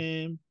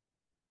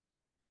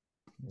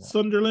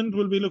 Sunderland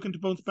will be looking to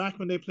bounce back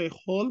when they play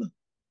Hull.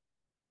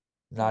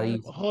 Not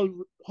easy.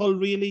 Hull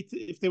really,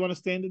 if they want to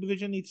stay in the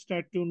division, need to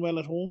start doing well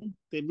at home.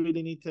 They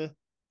really need to.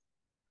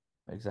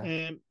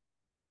 Exactly.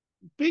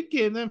 Big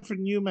game then for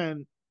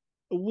Newman,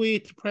 away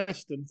to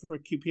Preston for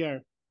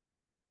QPR.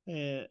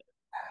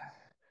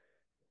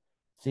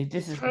 See,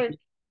 this is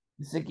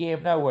a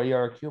game now where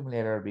your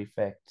accumulator will be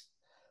faked.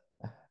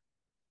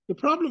 The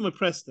problem with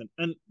Preston,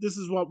 and this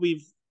is what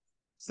we've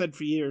said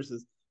for years,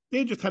 is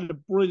they just had a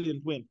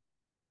brilliant win.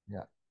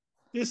 Yeah.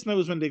 This now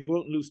is when they go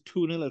out and lose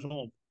 2-0 at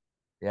home.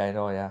 Yeah, I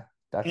know, yeah.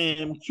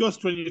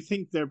 Just when you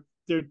think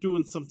they're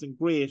doing something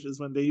great is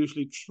when they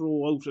usually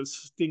throw out a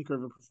stinker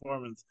of a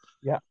performance.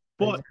 Yeah.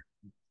 But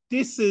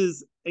this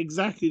is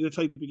exactly the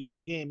type of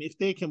game. If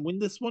they can win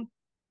this one,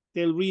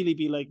 they'll really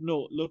be like,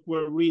 no, look,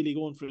 we're really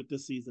going for it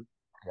this season.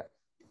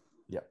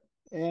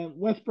 Yeah.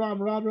 West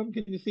Brom, Rotherham,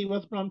 can you see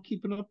West Brom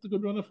keeping up the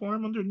good run of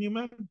form under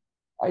Newman?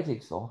 I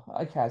think so.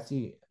 I can't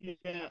see.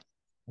 Yeah.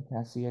 I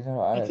can't see it.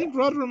 I think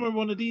Rotherham are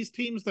one of these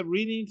teams that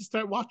really need to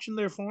start watching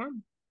their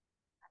form.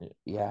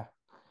 Yeah.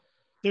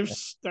 They're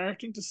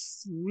starting to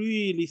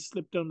really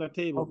slip down that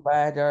table. How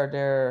bad are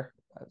their?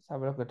 Let's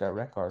have a look at their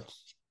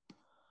records.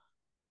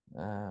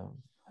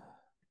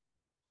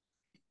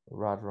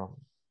 Rotherham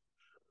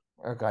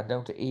are gone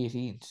down to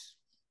 18th.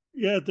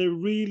 Yeah, they're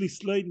really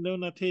sliding down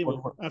that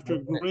table after a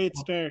great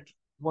start.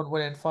 1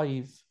 win and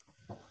 5.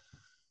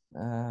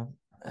 Yeah.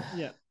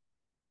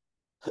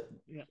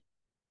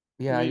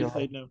 Yeah, really you're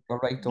right. Now. You're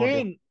right.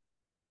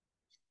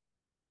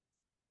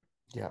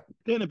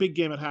 Then a big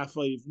game at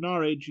 5:30.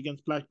 Norwich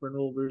against Blackburn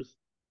Rovers.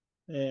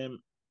 The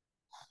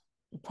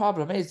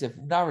problem is if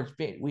Norwich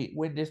we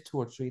win this 2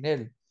 or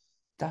 3-0,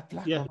 that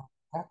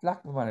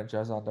Blackburn manager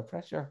is under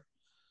pressure.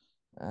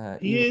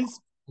 He is.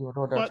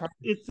 But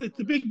it's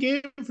a big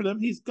game for them.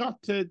 They've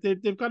got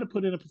to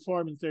put in a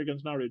performance there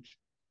against Norwich.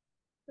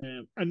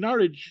 And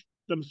Norwich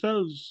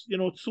themselves,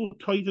 it's so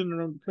tight in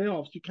around the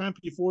playoffs, you can't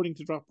be affording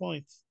to drop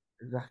points.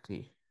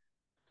 Exactly.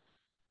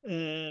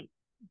 Then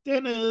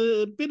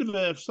a bit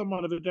of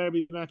somewhat of a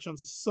derby match on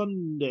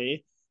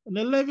Sunday, an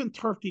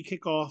 11:30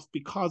 kickoff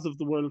because of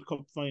the World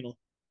Cup final.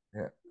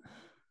 Yeah.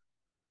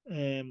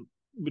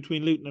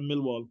 Between Luton and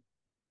Millwall.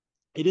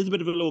 It is a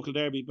bit of a local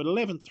derby, but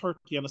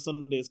 11:30 on a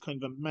Sunday is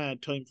kind of a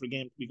mad time for a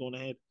game to be going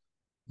ahead.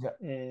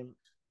 Yeah.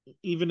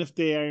 Even if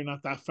they are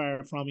not that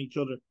far from each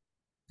other.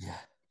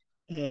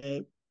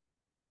 Yeah.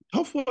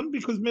 Tough one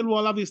because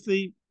Millwall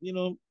obviously,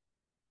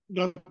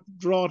 got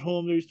draw at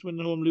home. They used to win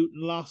at home.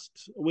 Luton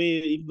lost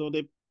away, even though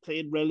they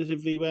played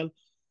relatively well.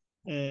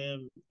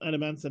 And a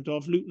man sent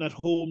off. Luton at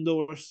home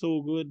though are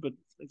so good, but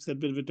like I said, a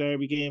bit of a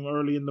derby game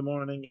early in the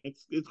morning.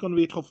 It's going to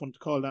be a tough one to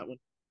call that one.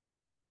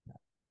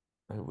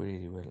 It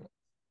really will.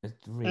 It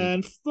really.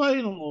 And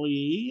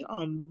finally,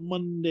 on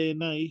Monday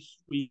night,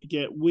 we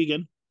get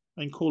Wigan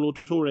and Kolo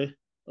Toure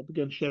up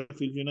against Sheffield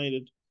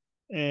United.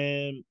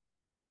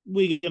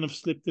 Wigan have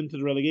slipped into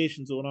the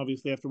relegation zone,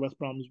 obviously, after West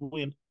Brom's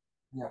win.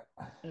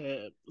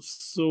 Yeah.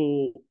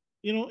 So,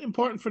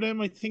 important for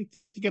them, I think,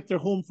 to get their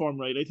home form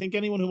right. I think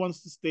anyone who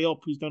wants to stay up,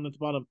 who's down at the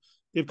bottom,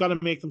 they've got to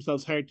make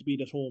themselves hard to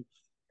beat at home.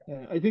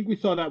 I think we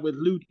saw that with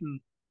Luton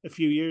a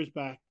few years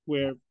back,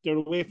 where their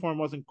away form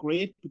wasn't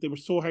great, but they were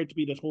so hard to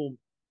beat at home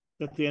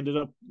that they ended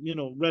up,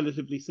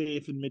 relatively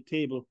safe in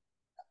mid-table.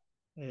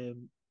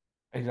 And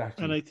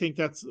Exactly. I think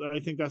that's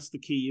the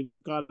key.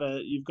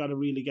 You've got to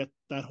really get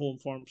that home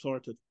form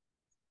sorted.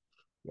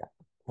 Yeah.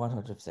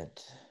 100%.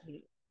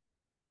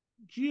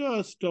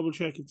 Just double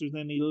check if there's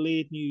any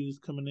late news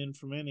coming in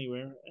from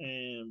anywhere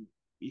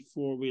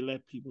before we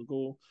let people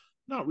go.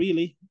 Not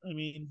really. I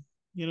mean,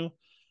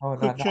 Oh, no,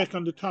 quick no. check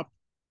on the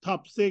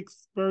top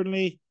six.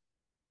 Burnley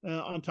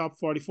on top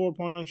 44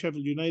 points,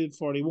 Sheffield United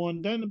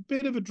 41. Then a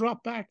bit of a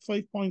drop back,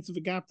 5 points of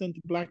a gap then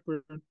to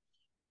Blackburn.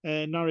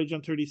 Norwich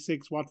on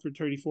 36, Watford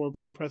 34,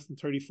 Preston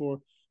 34,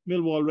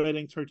 Millwall,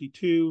 Reading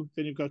 32.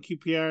 Then you've got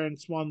QPR and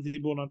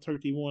Swansea both on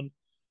 31,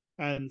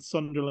 and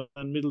Sunderland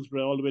and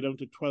Middlesbrough all the way down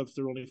to 12th.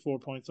 They're only 4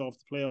 points off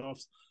the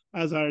playoffs,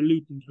 as are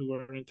Luton, who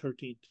are in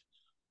 13th.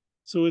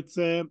 So it's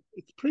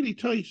pretty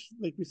tight,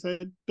 like we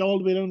said, all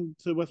the way down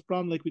to West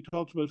Brom, like we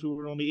talked about, who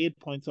were only 8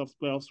 points off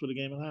the playoffs with a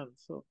game in hand.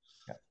 So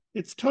Yeah.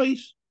 it's tight.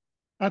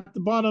 At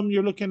the bottom,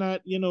 you're looking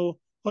at,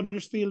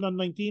 Huddersfield on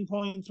 19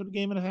 points with a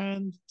game in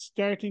hand,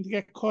 starting to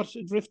get caught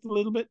adrift a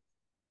little bit.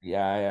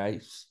 Yeah,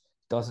 it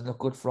doesn't look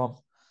good from.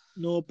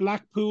 No,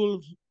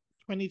 Blackpool,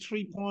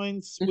 23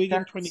 points, It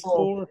Wigan, started so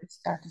 24. it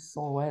started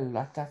so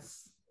well.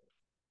 That's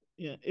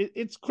Yeah,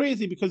 it's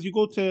crazy because you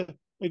go to,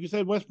 like you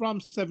said, West Brom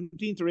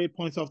 17th or 8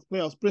 points off the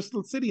playoffs.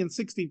 Bristol City in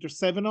 16th or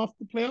 7 off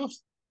the playoffs,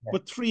 yeah,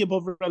 but 3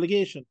 above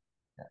relegation.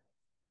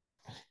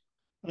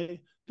 yeah.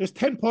 There's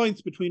 10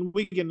 points between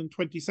Wigan in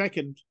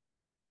 22nd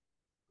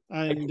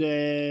I and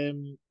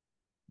think,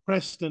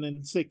 Preston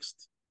in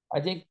 6th. I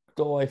think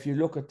though, if you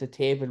look at the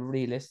table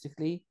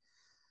realistically,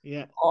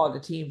 Yeah, all the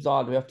teams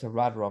all the way up to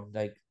Rotherham,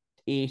 like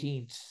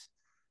 18th,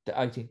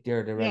 I think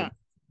yeah, they're the yeah.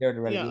 I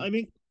relegation.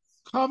 mean,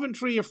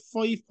 Coventry are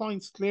 5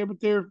 points clear, but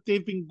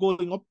they've been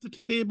going up the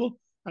table,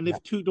 and Yeah,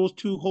 they've those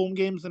two home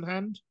games in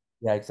hand.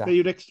 yeah, So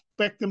you'd exactly.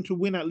 expect them to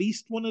win at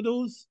least one of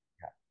those,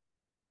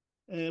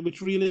 Yeah.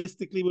 which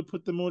realistically would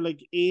put them more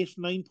like 8,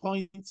 9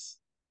 points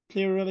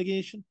clear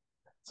relegation.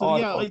 So Oh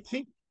yeah, no,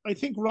 I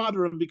think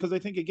Rotherham, because I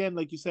think, again,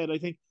 like you said, I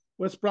think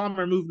West Brom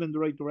are moving in the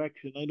right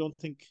direction. I don't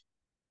think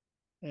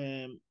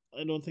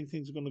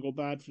things are going to go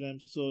bad for them.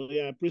 So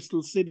yeah,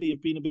 Bristol City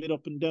have been a bit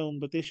up and down,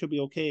 but they should be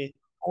okay.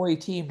 only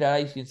team that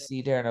I can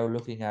see there now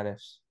looking at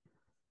it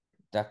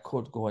that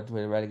could go into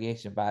a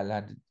relegation battle,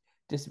 and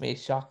this may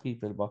shock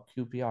people, but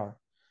QPR.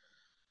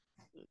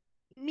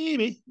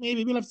 Maybe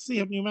we'll have to see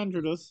how the new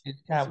manager does. They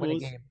just I can't win a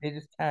suppose. game. They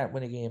just can't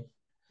win a game.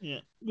 Yeah,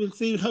 we'll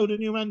see how the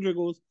new manager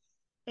goes.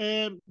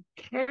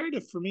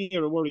 Cardiff for me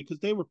are a worry because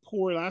they were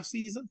poor last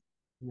season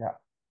Yeah,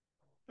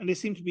 and they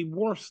seem to be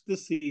worse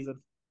this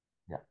season.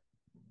 yeah,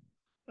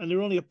 And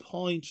they're only a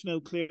point now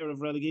clear of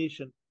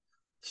relegation.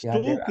 yeah.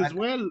 Stoke as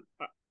well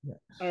Yeah.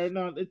 are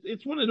not.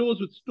 It's one of those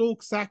with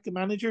Stoke sacked the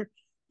manager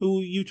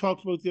who you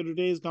talked about the other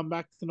day has gone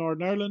back to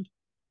Northern Ireland.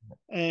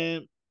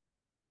 Um,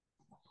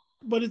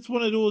 but it's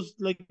one of those,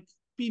 like,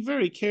 be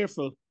very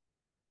careful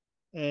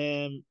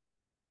um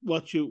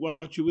what you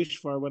wish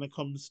for when it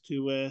comes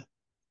to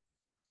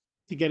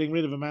getting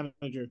rid of a manager,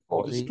 because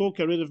Totally. Stoke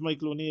got rid of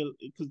Michael O'Neill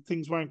because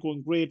things weren't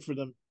going great for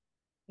them.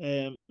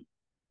 Um,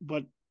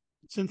 but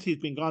since he's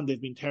been gone,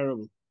 they've been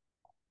terrible.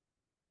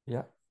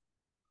 Yeah.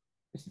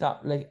 It's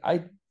not like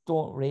I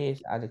don't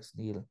rate Alex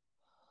Neil.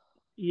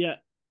 Yeah.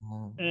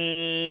 Um,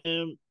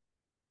 Um,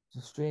 it's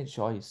a strange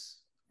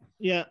choice.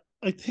 yeah.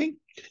 I think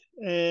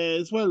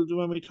as well,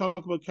 when we talk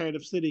about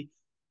Cardiff City,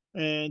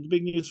 the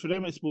big news for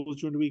them, I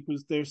suppose, during the week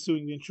was they're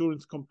suing the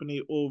insurance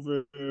company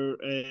over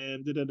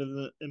the death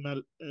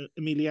of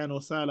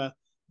Emiliano Sala.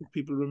 If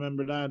people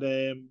remember that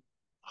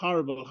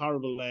horrible,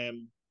 horrible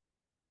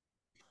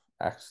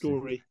Accident.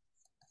 story.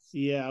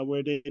 Yeah,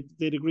 where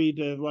they'd agreed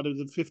what is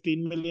it,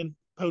 £15 million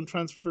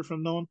transfer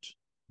from Nantes,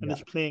 and Yeah,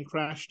 his plane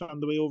crashed on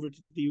the way over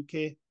to the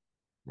UK.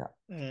 yeah.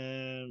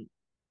 Um,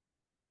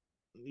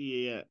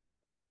 yeah,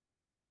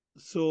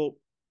 so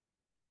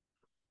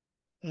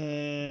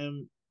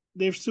um,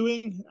 they're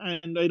suing,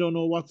 and I don't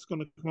know what's going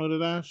to come out of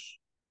that.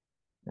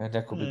 And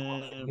that could be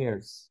going for Um,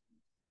 years.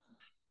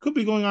 could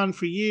be going on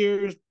for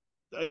years.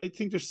 I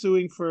think they're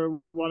suing for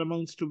what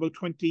amounts to about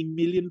 £20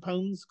 million,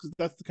 because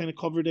that's the kind of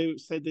cover they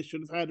said they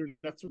should have had, or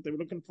that's what they were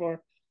looking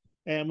for.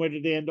 And whether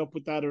they end up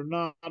with that or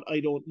not, I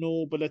don't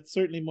know. But it's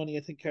certainly money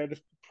I think Cardiff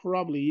could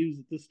probably use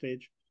at this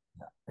stage.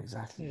 Yeah,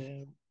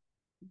 exactly. Um,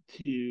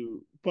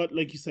 but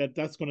like you said,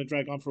 that's going to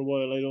drag on for a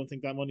while. I don't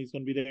think that money's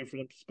going to be there for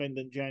them to spend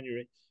in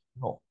January.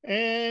 No.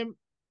 Um,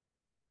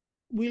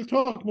 we'll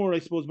talk more, I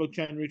suppose, about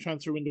January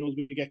transfer window as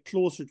we get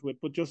closer to it.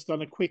 But just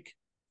on a quick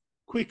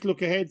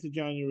look ahead to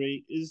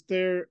January, is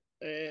there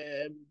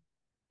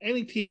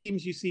any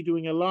teams you see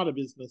doing a lot of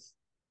business?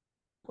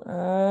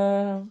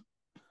 Um,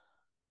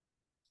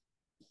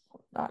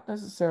 Not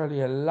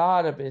necessarily a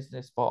lot of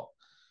business, but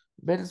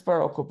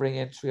Middlesbrough could bring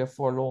in 3 or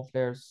 4 loan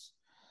players.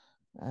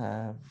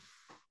 Um,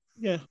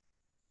 Yeah,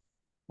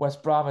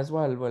 West Brom as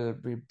well will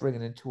be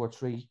bringing in 2 or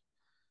 3.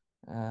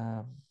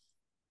 Um,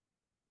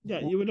 yeah,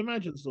 you would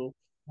imagine so.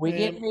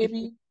 Wigan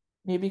I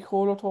maybe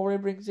Kolo Toure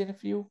brings in a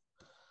few.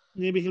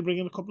 maybe he'll bring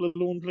in a couple of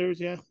loan players.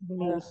 Yeah, who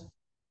knows?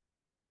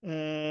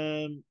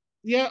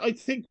 Yeah, I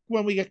think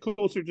when we get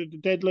closer to the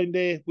deadline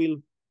day, we'll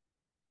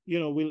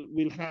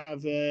have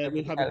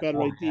a Tell better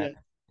more, yeah.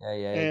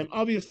 idea. Yeah.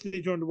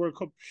 Obviously during the World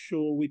Cup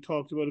show, we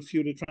talked about a few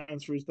of the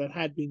transfers that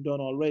had been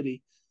done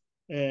already.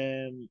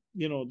 There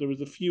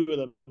was a few of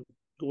them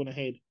going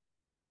ahead.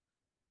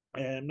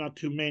 Not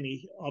too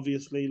many,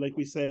 obviously. Like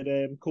we said,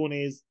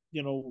 Kone's,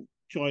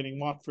 joining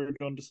Watford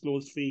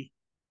undisclosed fee.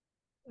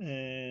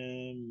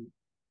 Um,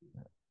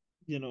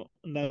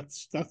 and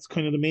that's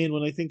kind of the main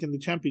one I think in the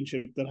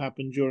championship that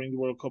happened during the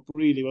World Cup,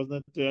 really,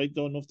 wasn't it? I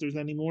don't know if there's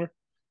any more.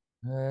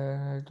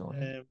 I don't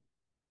think. Um,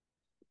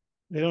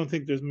 I don't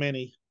think there's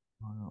many.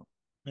 No.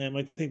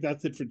 I think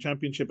that's it for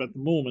championship at the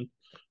moment.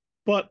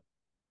 But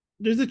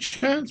there's a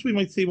chance we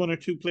might see one or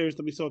two players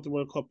that we saw at the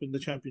World Cup in the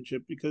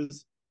championship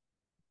because,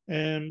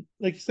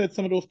 like you said,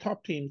 some of those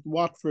top teams,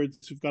 Watford,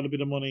 who've got a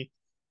bit of money,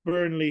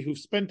 Burnley, who've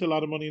spent a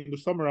lot of money in the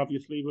summer,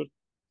 obviously, but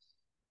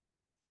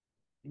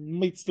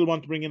might still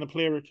want to bring in a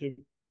player or two.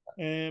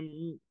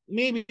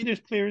 Maybe there's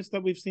players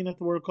that we've seen at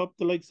the World Cup,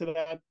 the likes of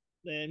that,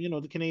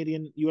 the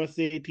Canadian,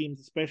 USA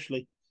teams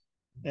especially,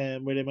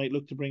 where they might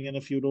look to bring in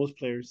a few of those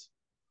players.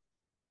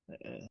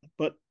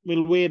 But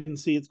we'll wait and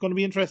see. It's going to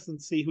be interesting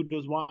to see who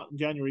does what in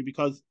January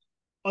because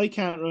I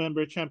can't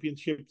remember a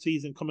championship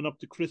season coming up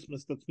to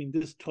Christmas that's been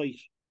this tight.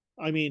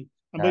 I mean,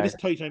 and by Uh, this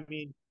tight, I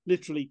mean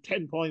literally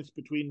 10 points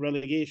between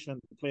relegation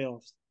and the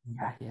playoffs.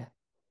 yeah.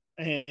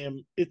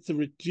 It's a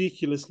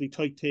ridiculously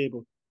tight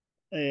table.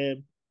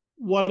 Um,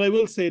 what I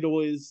will say though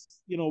is,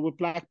 with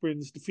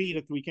Blackburn's defeat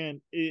at the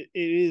weekend, it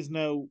is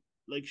now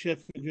like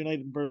Sheffield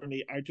United and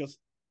Burnley are just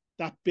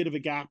that bit of a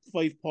gap,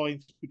 5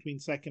 points between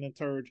second and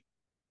third,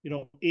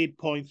 8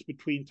 points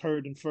between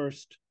third and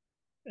first.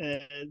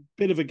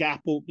 Bit of a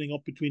gap opening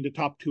up between the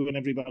top two and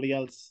everybody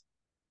else.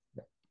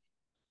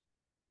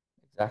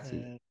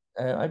 Exactly.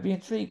 Uh, I'd be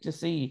intrigued to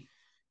see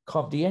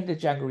come the end of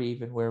January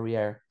even where we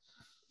are.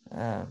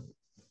 Um,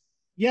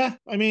 yeah,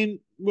 I mean,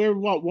 we're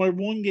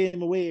 1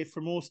 game away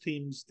for most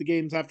teams. The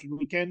games after the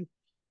weekend,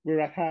 we're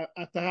at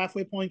the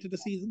halfway point of the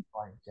season.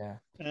 Fine,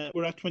 yeah.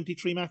 We're at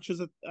 23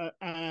 matches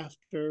after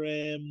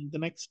the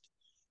next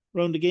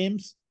round of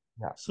games.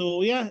 Yeah.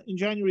 So yeah, in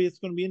January it's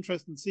going to be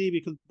interesting to see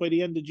because by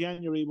the end of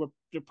January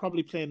they're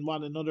probably playing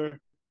one another.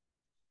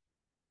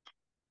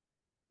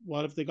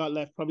 What have they got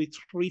left? Probably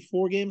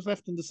 3-4 games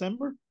left in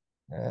December,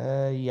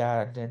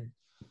 Yeah, and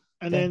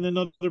then then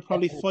another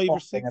probably FA five or Cup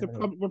and six.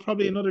 everything. We're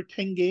probably another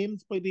 10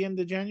 games by the end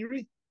of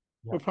January.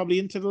 Yeah, We're probably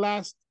into the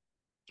last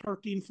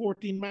 13,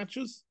 14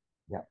 matches.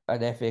 yeah.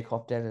 And FA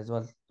Cup then as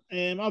well.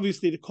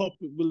 Obviously the cup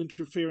will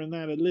interfere in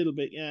that a little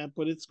bit, yeah,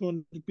 but it's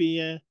going to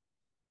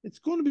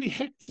be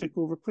hectic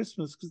over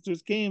Christmas because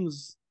there's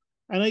games,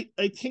 and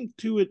I think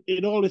too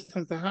it always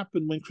tends to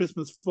happen when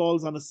Christmas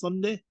falls on a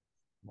Sunday.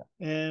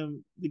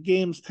 The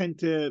games tend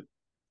to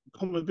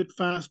come a bit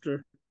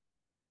faster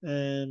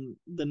than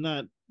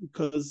that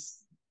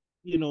because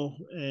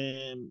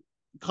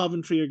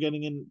Coventry are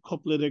getting in a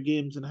couple of their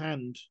games in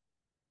hand.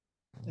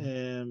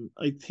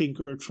 I think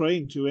are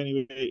trying to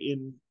anyway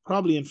in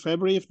probably in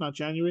February if not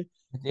January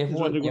They've is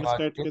when one they're going game to on.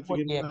 start to They've get the one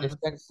games in game this hand.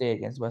 Wednesday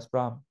against West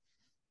Brom,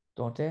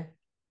 don't they?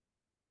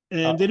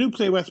 And they do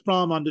play West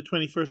Brom on the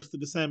 21st of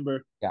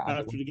December Yeah, on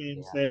the after the Wednesday,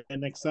 games yeah. there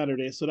next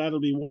Saturday. So that'll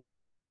be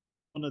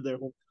one of their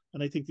home.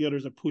 And I think the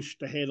others are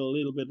pushed ahead a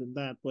little bit in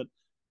that. But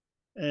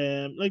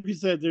like we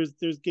said, there's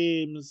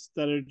games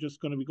that are just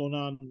going to be going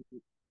on.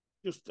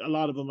 Just a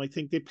lot of them. I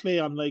think they play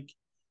on like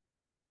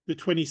the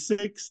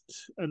 26th,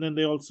 and then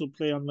they also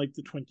play on like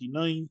the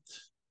 29th.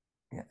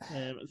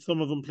 Yeah. Some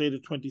of them play the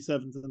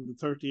 27th and the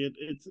 30th.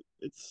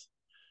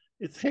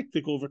 It's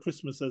hectic over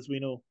Christmas, as we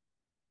know.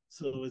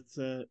 So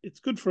it's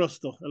good for us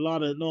though.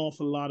 An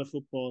awful lot of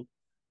football,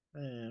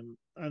 and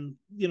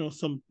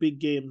some big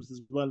games as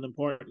well,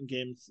 important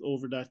games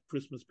over that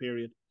Christmas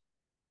period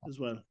as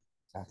well.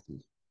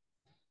 Exactly.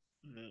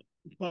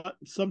 But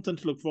something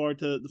to look forward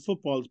to. The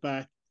football's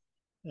back.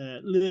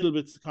 Little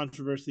bits of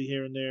controversy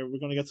here and there. We're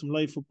going to get some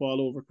live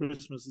football over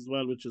Christmas as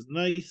well, which is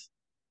nice.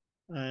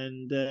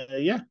 And yeah,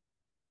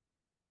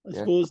 I Yeah,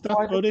 suppose that's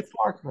quite about looking it.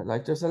 forward to it.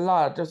 Like there's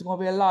going to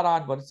be a lot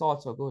on, but it's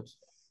also good.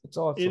 It's It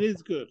also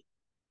is good.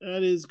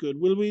 That is good.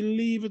 Will we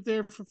leave it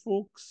there for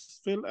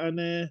folks, Phil?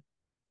 And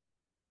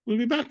we'll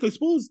be back, I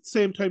suppose,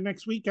 same time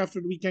next week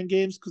after the weekend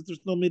games because there's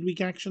no midweek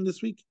action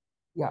this week.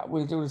 yeah.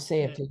 We'll do the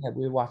same Uh, thing that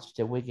we watched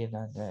the Wigan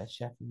and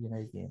Sheffield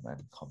United game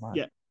and come on.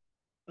 yeah,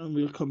 and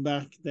we'll come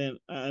back then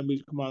and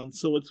we'll come on.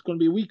 So it's going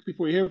to be a week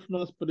before you hear from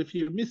us. But if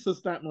you miss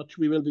us that much,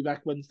 we will be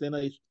back Wednesday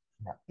night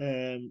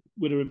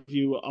with a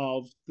review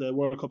of the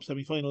World Cup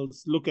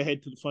semi-finals, look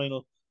ahead to the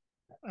final.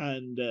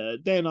 And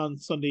then on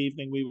Sunday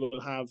evening, we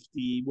will have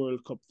the World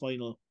Cup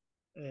final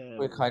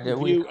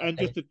review and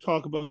just to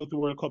talk about the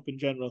World Cup in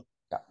general.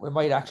 Yeah, we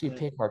might actually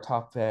pick our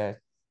top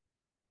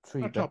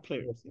three our top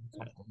players.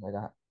 Something like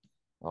that.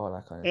 All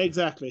that kind of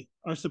exactly.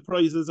 Our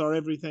surprises, our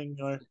everything,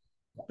 our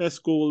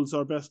best goals,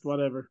 our best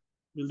whatever.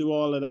 We'll do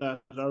all of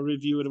that. Our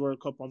review of the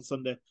World Cup on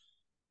Sunday.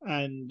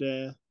 And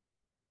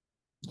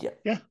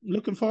yeah,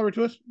 looking forward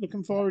to it.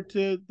 Looking forward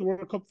to the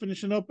World Cup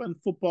finishing up and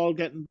football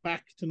getting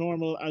back to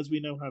normal as we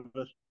now have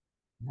it.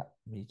 Yeah,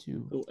 me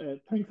too. So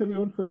thanks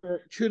everyone for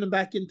tuning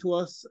back into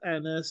us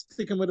and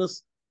sticking with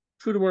us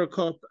through the World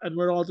Cup. And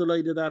we're all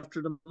delighted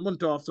after the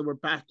month off, so we're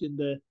back in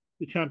the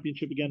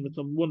championship again with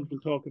some wonderful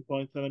talking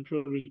points. And I'm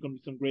sure there's going to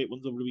be some great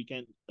ones over the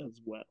weekend as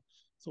well.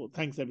 So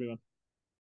thanks everyone.